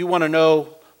crave. And if you want to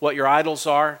know what your idols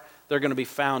are, they're going to be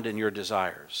found in your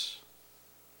desires.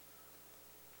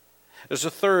 There's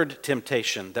a third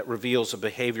temptation that reveals a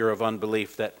behavior of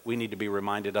unbelief that we need to be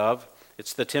reminded of.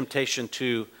 It's the temptation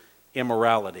to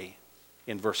immorality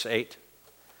in verse 8.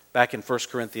 Back in 1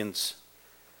 Corinthians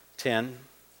 10,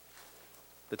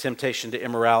 the temptation to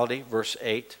immorality, verse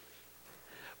 8.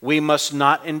 We must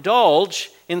not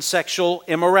indulge in sexual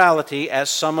immorality, as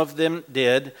some of them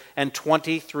did, and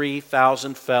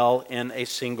 23,000 fell in a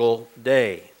single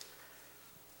day.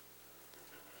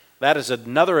 That is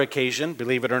another occasion,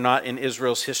 believe it or not, in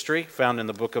Israel's history, found in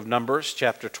the book of Numbers,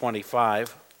 chapter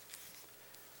 25.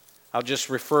 I'll just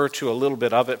refer to a little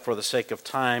bit of it for the sake of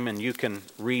time, and you can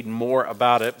read more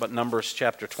about it, but Numbers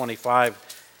chapter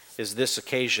 25 is this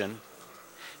occasion.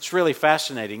 It's really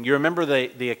fascinating. You remember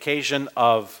the occasion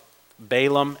of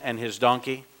Balaam and his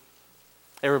donkey?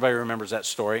 Everybody remembers that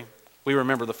story. We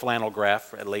remember the flannel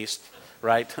graph, at least,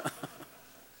 right?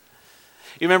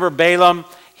 You remember Balaam?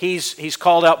 He's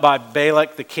called out by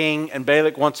Balak, the king, and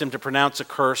Balak wants him to pronounce a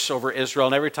curse over Israel.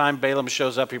 And every time Balaam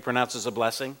shows up, he pronounces a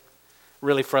blessing.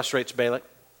 Really frustrates Balak.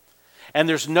 And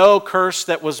there's no curse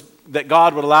that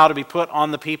God would allow to be put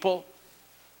on the people.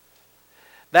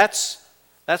 That's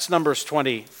Numbers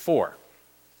 24.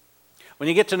 When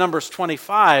you get to Numbers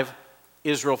 25,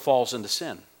 Israel falls into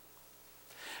sin.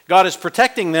 God is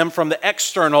protecting them from the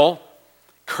external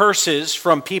curses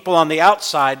from people on the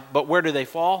outside, but where do they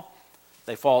fall?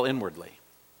 They fall inwardly.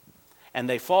 And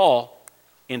they fall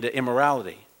into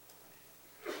immorality.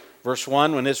 Verse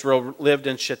 1, when Israel lived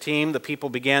in Shittim, the people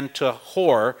began to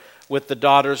whore with the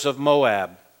daughters of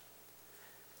Moab.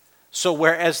 So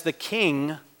whereas the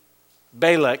king,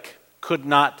 Balak, could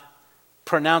not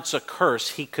pronounce a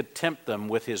curse, he could tempt them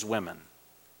with his women.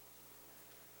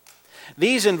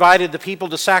 These invited the people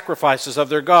to sacrifices of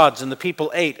their gods, and the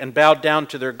people ate and bowed down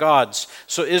to their gods.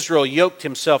 So Israel yoked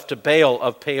himself to Baal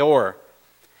of Peor.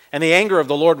 And the anger of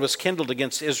the Lord was kindled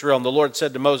against Israel, and the Lord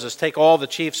said to Moses, "Take all the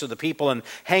chiefs of the people and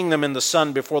hang them in the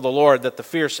sun before the Lord, that the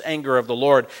fierce anger of the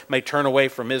Lord may turn away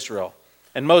from Israel."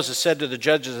 And Moses said to the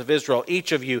judges of Israel,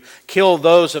 "Each of you kill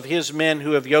those of his men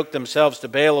who have yoked themselves to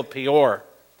Baal of Peor."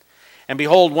 And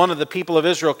behold, one of the people of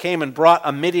Israel came and brought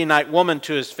a Midianite woman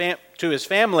to his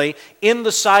family in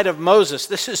the sight of Moses.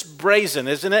 This is brazen,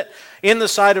 isn't it? In the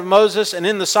sight of Moses and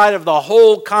in the sight of the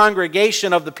whole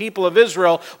congregation of the people of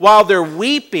Israel, while they're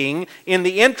weeping in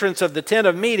the entrance of the tent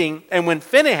of meeting. And when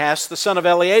Phinehas, the son of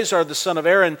Eleazar, the son of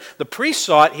Aaron, the priest,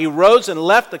 saw it, he rose and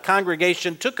left the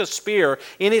congregation, took a spear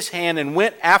in his hand, and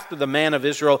went after the man of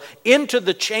Israel into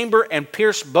the chamber and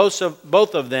pierced both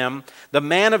of them, the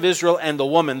man of Israel and the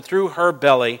woman, through her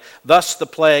belly. Thus the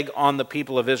plague on the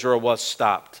people of Israel was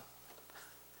stopped.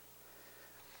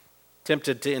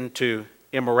 Tempted into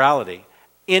immorality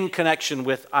in connection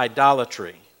with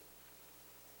idolatry.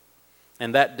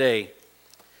 And that day,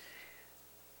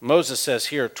 Moses says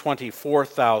here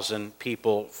 24,000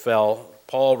 people fell.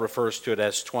 Paul refers to it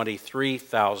as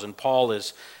 23,000. Paul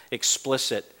is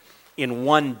explicit. In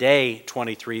one day,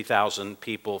 23,000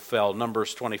 people fell.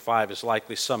 Numbers 25 is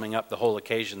likely summing up the whole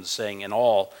occasion, saying in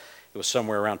all, it was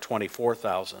somewhere around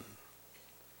 24,000.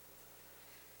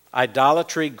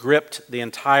 Idolatry gripped the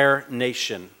entire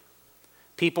nation.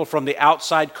 People from the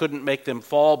outside couldn't make them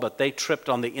fall, but they tripped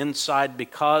on the inside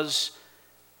because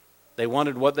they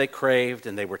wanted what they craved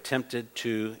and they were tempted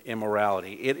to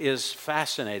immorality. It is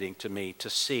fascinating to me to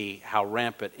see how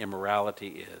rampant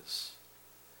immorality is.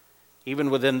 Even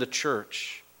within the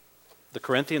church. The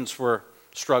Corinthians were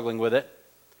struggling with it.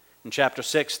 In chapter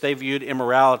 6, they viewed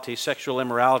immorality, sexual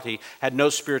immorality, had no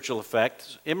spiritual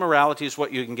effect. Immorality is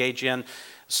what you engage in.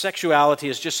 Sexuality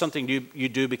is just something you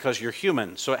do because you're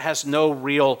human. So it has no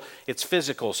real, it's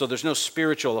physical, so there's no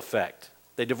spiritual effect.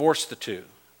 They divorce the two.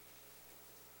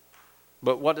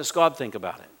 But what does God think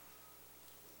about it?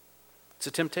 It's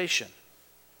a temptation.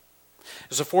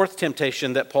 There's a fourth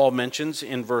temptation that Paul mentions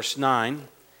in verse 9.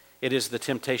 It is the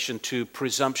temptation to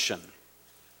presumption.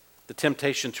 The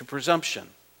temptation to presumption.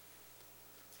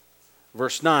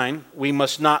 Verse 9, we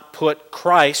must not put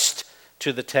Christ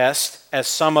to the test, as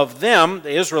some of them, the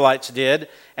Israelites, did,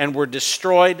 and were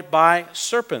destroyed by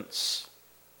serpents.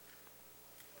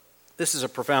 This is a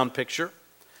profound picture.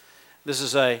 This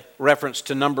is a reference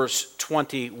to Numbers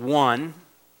 21.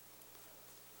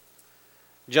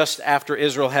 Just after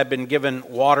Israel had been given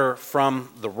water from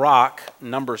the rock,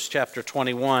 Numbers chapter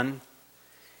 21,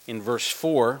 in verse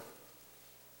 4.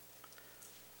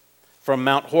 From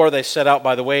Mount Hor they set out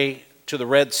by the way to the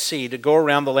Red Sea to go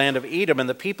around the land of Edom, and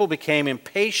the people became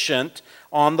impatient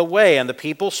on the way, and the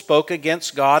people spoke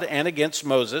against God and against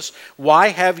Moses. "Why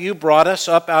have you brought us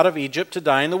up out of Egypt to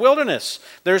die in the wilderness?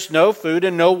 There's no food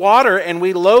and no water, and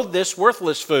we loathe this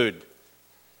worthless food."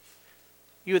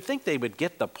 You would think they would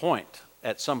get the point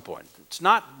at some point. It's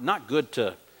not good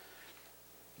to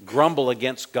grumble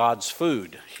against God's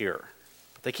food here.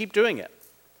 But they keep doing it.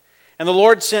 And the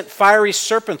Lord sent fiery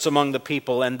serpents among the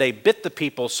people, and they bit the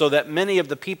people, so that many of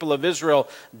the people of Israel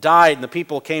died. And the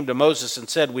people came to Moses and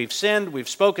said, we've sinned, we've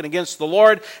spoken against the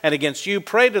Lord and against you.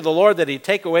 Pray to the Lord that he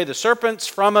take away the serpents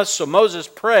from us. So Moses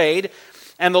prayed,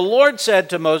 and the Lord said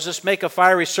to Moses, make a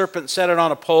fiery serpent, set it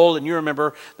on a pole. And you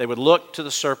remember, they would look to the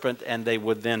serpent, and they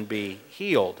would then be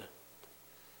healed.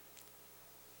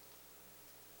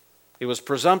 It was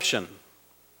presumption.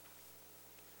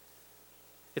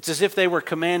 It's as if they were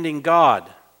commanding God,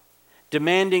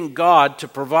 demanding God to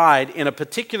provide in a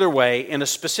particular way, in a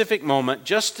specific moment,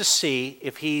 just to see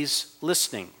if he's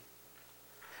listening.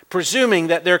 Presuming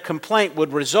that their complaint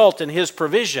would result in his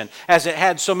provision, as it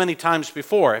had so many times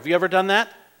before. Have you ever done that?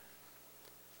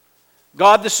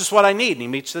 God, this is what I need, and he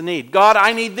meets the need. God,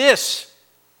 I need this.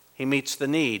 He meets the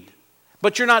need.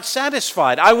 But you're not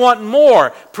satisfied. I want more,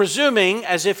 presuming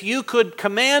as if you could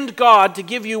command God to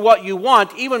give you what you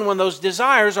want, even when those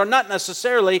desires are not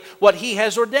necessarily what he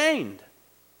has ordained.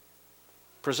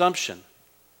 Presumption.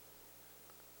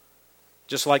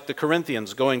 Just like the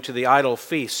Corinthians going to the idol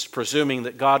feasts, presuming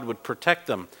that God would protect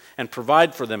them and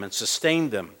provide for them and sustain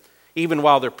them, even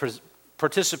while they're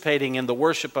participating in the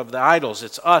worship of the idols.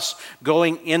 It's us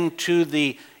going into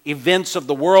the events of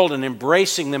the world and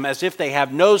embracing them as if they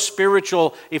have no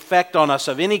spiritual effect on us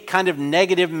of any kind of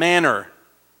negative manner,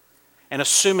 and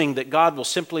assuming that God will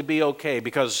simply be okay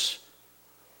because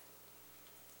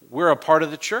we're a part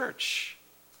of the church.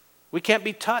 We can't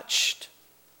be touched.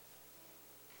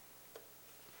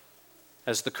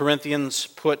 As the Corinthians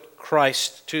put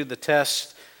Christ to the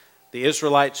test, the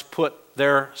Israelites put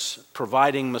their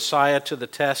providing Messiah to the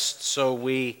test, so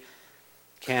we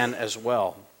can as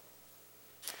well.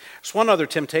 There's one other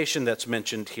temptation that's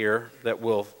mentioned here that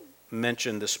we'll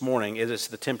mention this morning. It is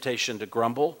the temptation to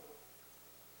grumble.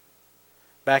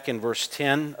 Back in verse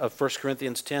 10 of 1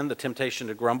 Corinthians 10, the temptation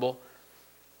to grumble.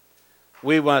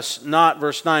 We must not,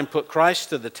 verse 9, put Christ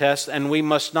to the test, and we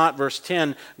must not, verse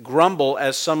 10, grumble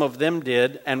as some of them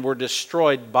did and were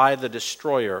destroyed by the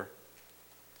destroyer.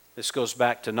 This goes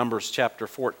back to Numbers chapter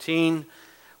 14,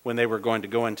 when they were going to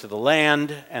go into the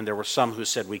land, and there were some who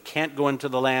said, we can't go into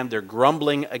the land. They're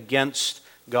grumbling against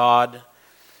God.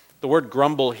 The word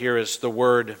grumble here is the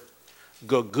word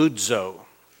gogudzo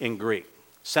in Greek.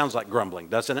 Sounds like grumbling,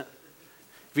 doesn't it?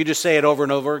 If you just say it over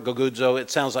and over, gogudzo, it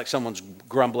sounds like someone's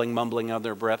grumbling, mumbling under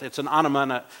their breath. It's an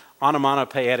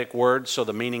onomatopoeic word, so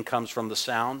the meaning comes from the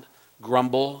sound.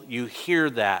 Grumble, you hear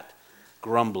that,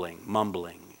 grumbling,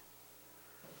 mumbling.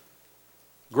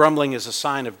 Grumbling is a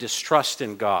sign of distrust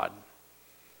in God,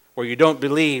 where you don't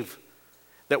believe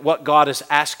that what God is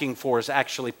asking for is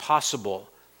actually possible.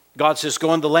 God says,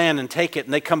 go in the land and take it,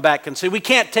 and they come back and say, we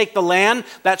can't take the land,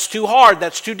 that's too hard,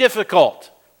 that's too difficult.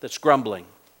 That's grumbling.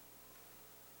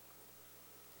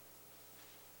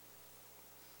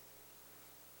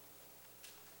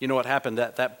 You know what happened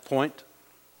at that point?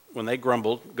 When they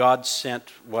grumbled, God sent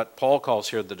what Paul calls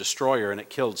here the destroyer, and it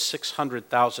killed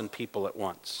 600,000 people at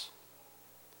once.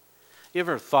 You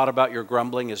ever thought about your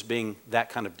grumbling as being that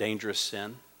kind of dangerous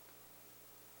sin?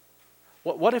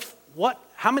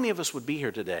 How many of us would be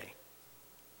here today?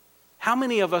 How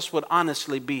many of us would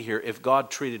honestly be here if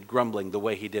God treated grumbling the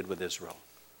way he did with Israel?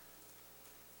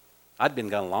 I'd been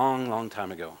gone a long, long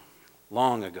time ago.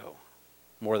 Long ago,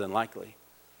 more than likely.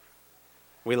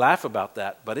 We laugh about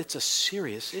that, but it's a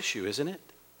serious issue, isn't it?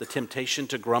 The temptation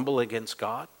to grumble against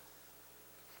God.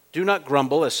 Do not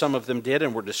grumble as some of them did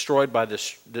and were destroyed by the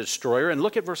destroyer. And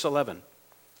look at verse 11,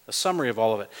 a summary of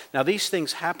all of it. Now these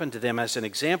things happened to them as an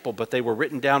example, but they were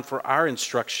written down for our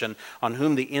instruction, on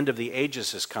whom the end of the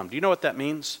ages has come. Do you know what that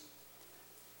means?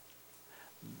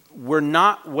 We're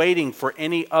not waiting for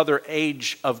any other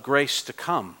age of grace to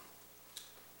come.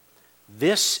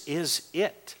 This is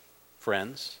it,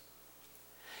 friends.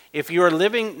 If you are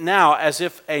living now as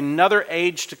if another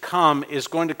age to come is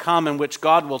going to come in which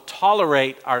God will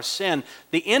tolerate our sin,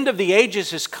 the end of the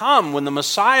ages has come. When the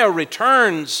Messiah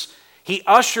returns, he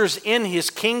ushers in his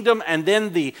kingdom and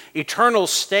then the eternal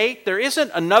state. There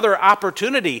isn't another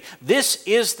opportunity. This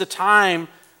is the time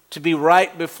to be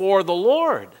right before the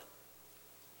Lord.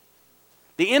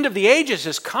 The end of the ages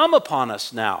has come upon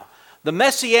us now. The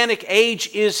Messianic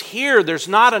age is here. There's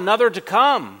not another to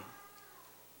come.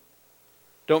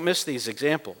 Don't miss these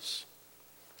examples.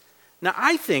 Now,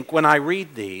 I think when I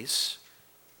read these,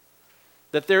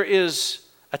 that there is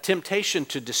a temptation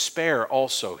to despair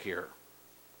also here.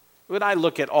 When I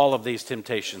look at all of these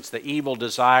temptations, the evil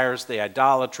desires, the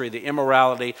idolatry, the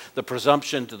immorality, the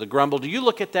presumption to the grumble, do you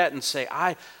look at that and say,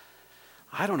 I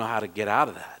don't know how to get out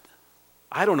of that.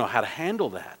 I don't know how to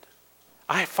handle that.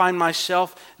 I find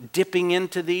myself dipping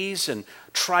into these and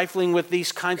trifling with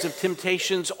these kinds of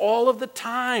temptations all of the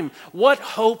time. What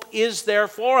hope is there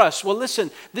for us? Well, listen,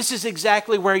 this is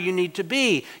exactly where you need to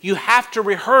be. You have to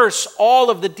rehearse all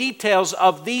of the details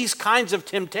of these kinds of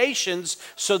temptations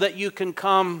so that you can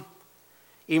come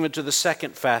even to the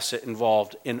second facet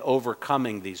involved in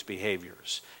overcoming these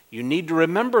behaviors. You need to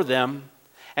remember them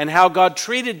and how God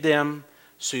treated them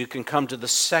so you can come to the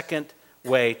second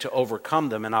way to overcome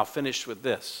them. And I'll finish with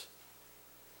this.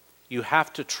 You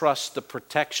have to trust the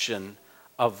protection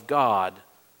of God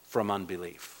from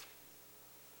unbelief.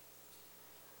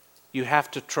 You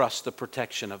have to trust the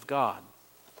protection of God.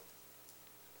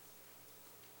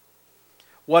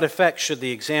 What effect should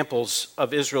the examples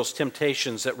of Israel's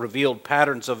temptations that revealed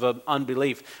patterns of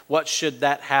unbelief, what should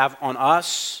that have on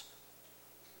us?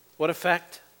 What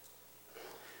effect?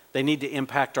 They need to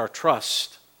impact our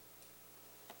trust.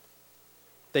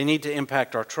 They need to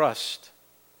impact our trust.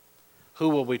 Who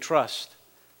will we trust?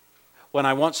 When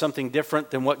I want something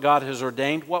different than what God has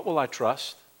ordained, what will I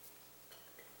trust?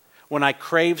 When I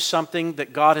crave something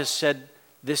that God has said,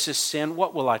 this is sin,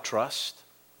 what will I trust?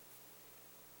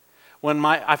 When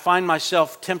I find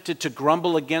myself tempted to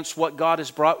grumble against what God has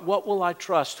brought, what will I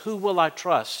trust? Who will I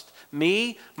trust?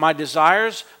 Me, my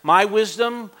desires, my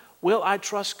wisdom? Will I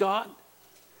trust God?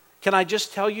 Can I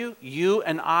just tell you, you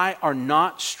and I are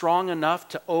not strong enough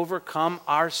to overcome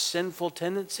our sinful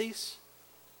tendencies?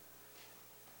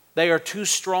 They are too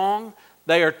strong.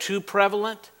 They are too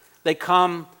prevalent. They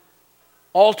come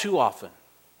all too often.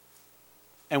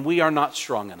 And we are not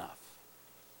strong enough.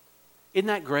 Isn't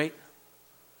that great?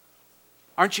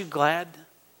 Aren't you glad?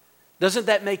 Doesn't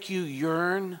that make you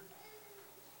yearn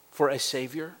for a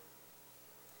Savior?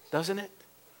 Doesn't it?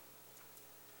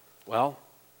 Well,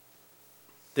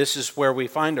 this is where we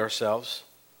find ourselves.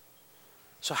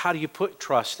 So how do you put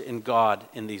trust in God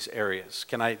in these areas?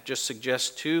 Can I just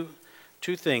suggest two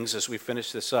things as we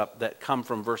finish this up that come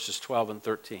from verses 12 and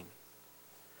 13?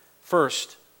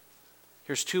 First,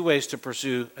 here's two ways to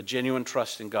pursue a genuine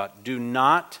trust in God. Do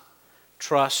not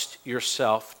trust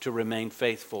yourself to remain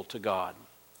faithful to God.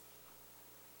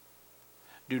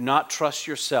 Do not trust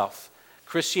yourself.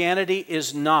 Christianity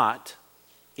is not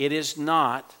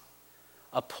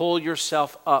a pull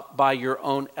yourself up by your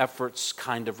own efforts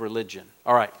kind of religion.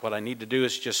 All right, what I need to do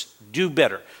is just do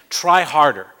better. Try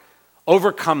harder.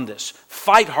 Overcome this.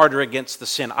 Fight harder against the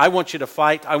sin. I want you to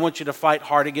fight. I want you to fight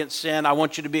hard against sin. I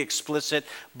want you to be explicit.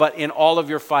 But in all of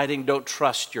your fighting, don't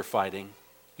trust your fighting.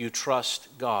 You trust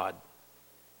God.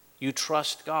 You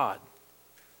trust God.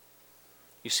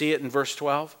 You see it in verse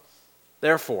 12?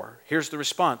 Therefore, here's the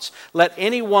response. Let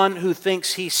anyone who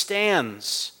thinks he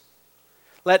stands.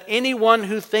 Let anyone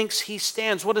who thinks he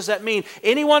stands. What does that mean?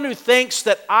 Anyone who thinks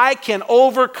that I can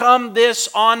overcome this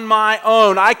on my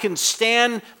own. I can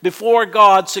stand before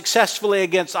God successfully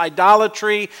against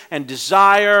idolatry and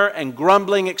desire and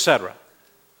grumbling, etc.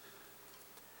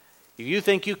 If you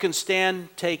think you can stand,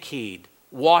 take heed.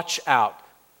 Watch out.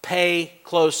 Pay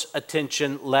close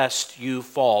attention lest you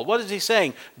fall. What is he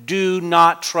saying? Do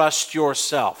not trust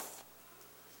yourself.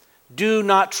 Do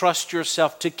not trust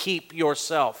yourself to keep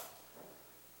yourself.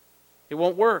 It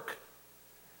won't work.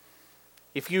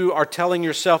 If you are telling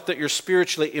yourself that you're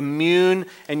spiritually immune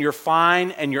and you're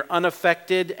fine and you're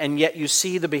unaffected, and yet you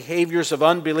see the behaviors of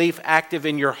unbelief active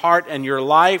in your heart and your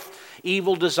life,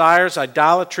 evil desires,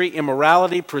 idolatry,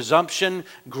 immorality, presumption,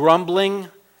 grumbling,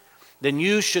 then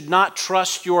you should not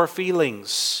trust your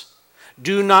feelings.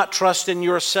 Do not trust in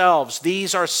yourselves.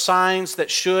 These are signs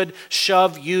that should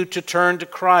shove you to turn to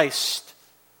Christ.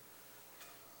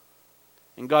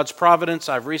 In God's providence,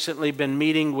 I've recently been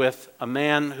meeting with a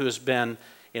man who's been,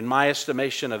 in my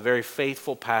estimation, a very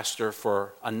faithful pastor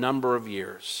for a number of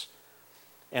years.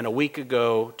 And 2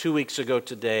 weeks ago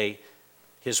today,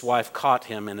 his wife caught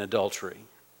him in adultery.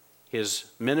 His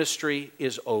ministry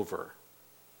is over.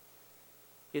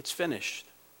 It's finished.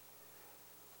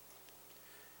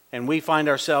 And we find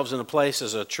ourselves in a place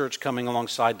as a church coming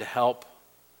alongside to help,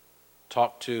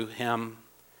 talk to him.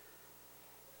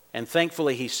 And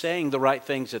thankfully, he's saying the right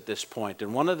things at this point.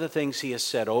 And one of the things he has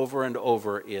said over and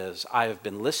over is, I have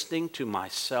been listening to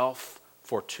myself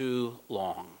for too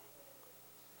long.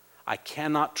 I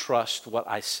cannot trust what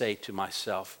I say to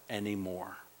myself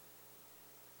anymore.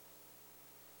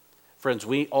 Friends,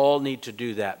 we all need to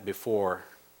do that before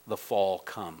the fall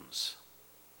comes.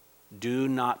 Do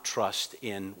not trust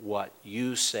in what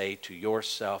you say to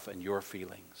yourself and your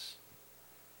feelings.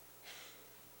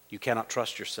 You cannot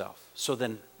trust yourself. So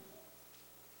then,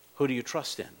 who do you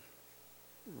trust in?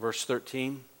 Verse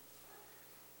 13,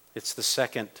 it's the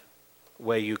second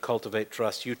way you cultivate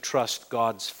trust. You trust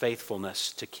God's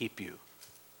faithfulness to keep you.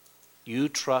 You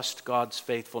trust God's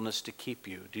faithfulness to keep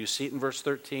you. Do you see it in verse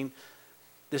 13?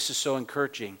 This is so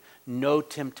encouraging. No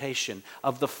temptation.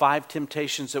 Of the 5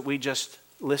 temptations that we just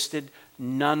listed,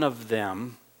 none of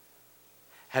them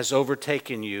has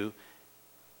overtaken you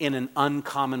in an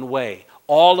uncommon way.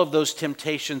 All of those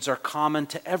temptations are common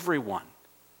to everyone.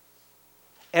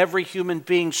 Every human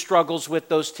being struggles with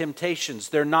those temptations.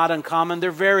 They're not uncommon,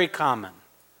 they're very common.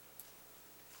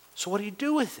 So what do you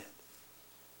do with it?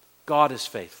 God is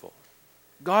faithful.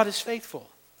 God is faithful.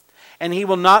 And He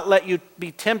will not let you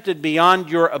be tempted beyond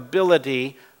your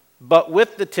ability, but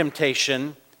with the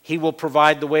temptation, He will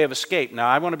provide the way of escape. Now,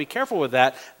 I want to be careful with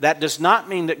that. That does not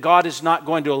mean that God is not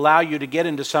going to allow you to get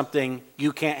into something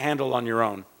you can't handle on your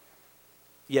own.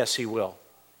 Yes, He will.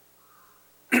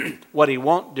 What He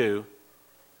won't do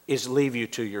is leave you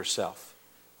to yourself.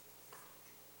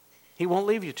 He won't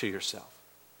leave you to yourself.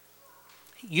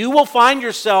 You will find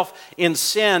yourself in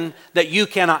sin that you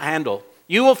cannot handle.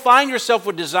 You will find yourself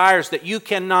with desires that you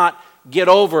cannot get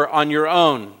over on your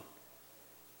own.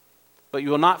 But you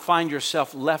will not find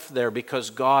yourself left there because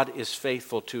God is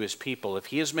faithful to His people. If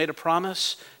He has made a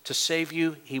promise to save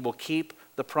you, He will keep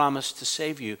the promise to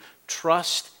save you.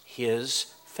 Trust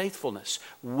His faithfulness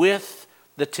with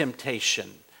the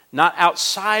temptation. Not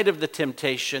outside of the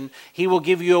temptation. He will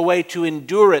give you a way to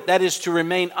endure it. That is to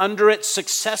remain under it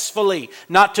successfully,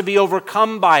 not to be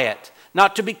overcome by it,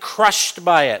 not to be crushed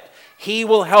by it. He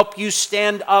will help you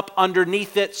stand up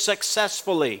underneath it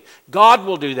successfully. God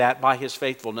will do that by His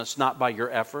faithfulness, not by your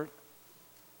effort.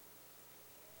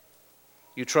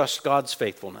 You trust God's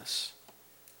faithfulness.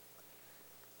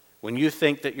 When you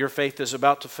think that your faith is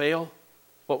about to fail,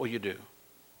 what will you do?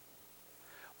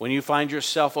 When you find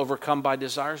yourself overcome by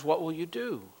desires, what will you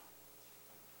do?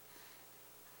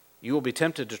 You will be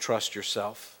tempted to trust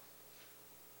yourself,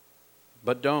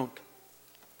 but don't.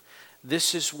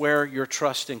 This is where your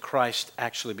trust in Christ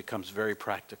actually becomes very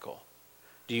practical.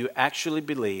 Do you actually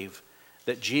believe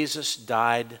that Jesus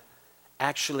died,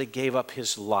 actually gave up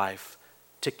His life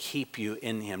to keep you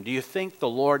in Him? Do you think the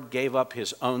Lord gave up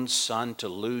His own Son to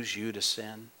lose you to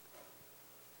sin?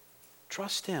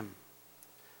 Trust Him.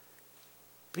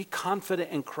 Be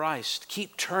confident in Christ.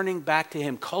 Keep turning back to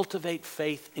Him. Cultivate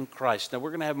faith in Christ. Now,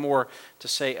 we're going to have more to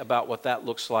say about what that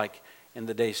looks like in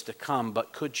the days to come,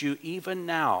 but could you even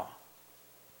now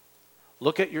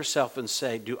look at yourself and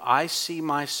say, do I see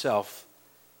myself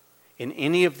in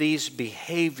any of these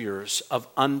behaviors of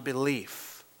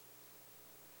unbelief?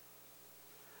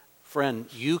 Friend,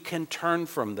 you can turn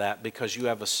from that because you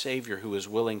have a Savior who is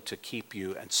willing to keep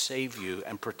you and save you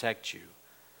and protect you.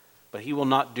 But He will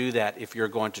not do that if you're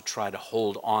going to try to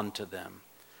hold on to them.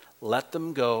 Let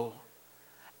them go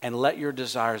and let your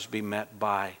desires be met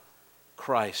by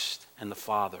Christ and the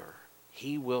Father.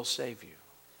 He will save you.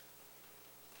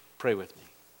 Pray with me.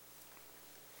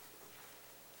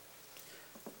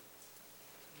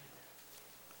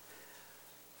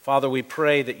 Father, we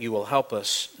pray that you will help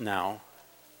us now.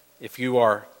 If you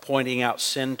are pointing out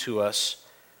sin to us,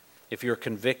 if you're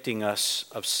convicting us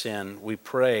of sin, we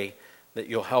pray that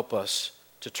you'll help us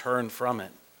to turn from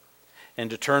it.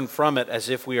 And to turn from it as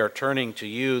if we are turning to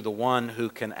you, the one who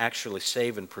can actually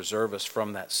save and preserve us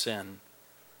from that sin.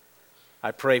 I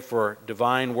pray for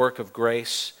divine work of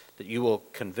grace, that you will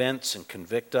convince and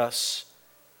convict us.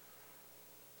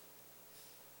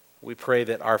 We pray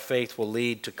that our faith will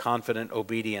lead to confident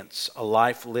obedience, a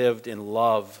life lived in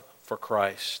love for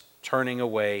Christ, turning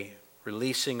away,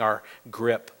 releasing our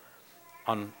grip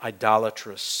on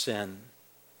idolatrous sin.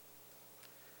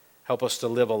 Help us to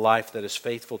live a life that is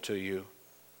faithful to you.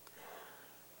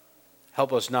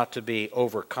 Help us not to be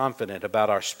overconfident about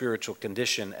our spiritual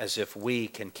condition as if we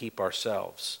can keep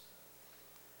ourselves.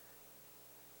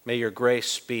 May your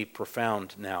grace be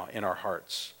profound now in our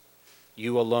hearts.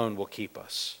 You alone will keep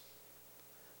us.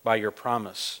 By your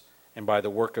promise and by the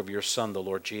work of your Son, the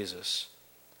Lord Jesus,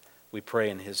 we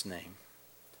pray in His name.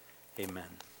 Amen.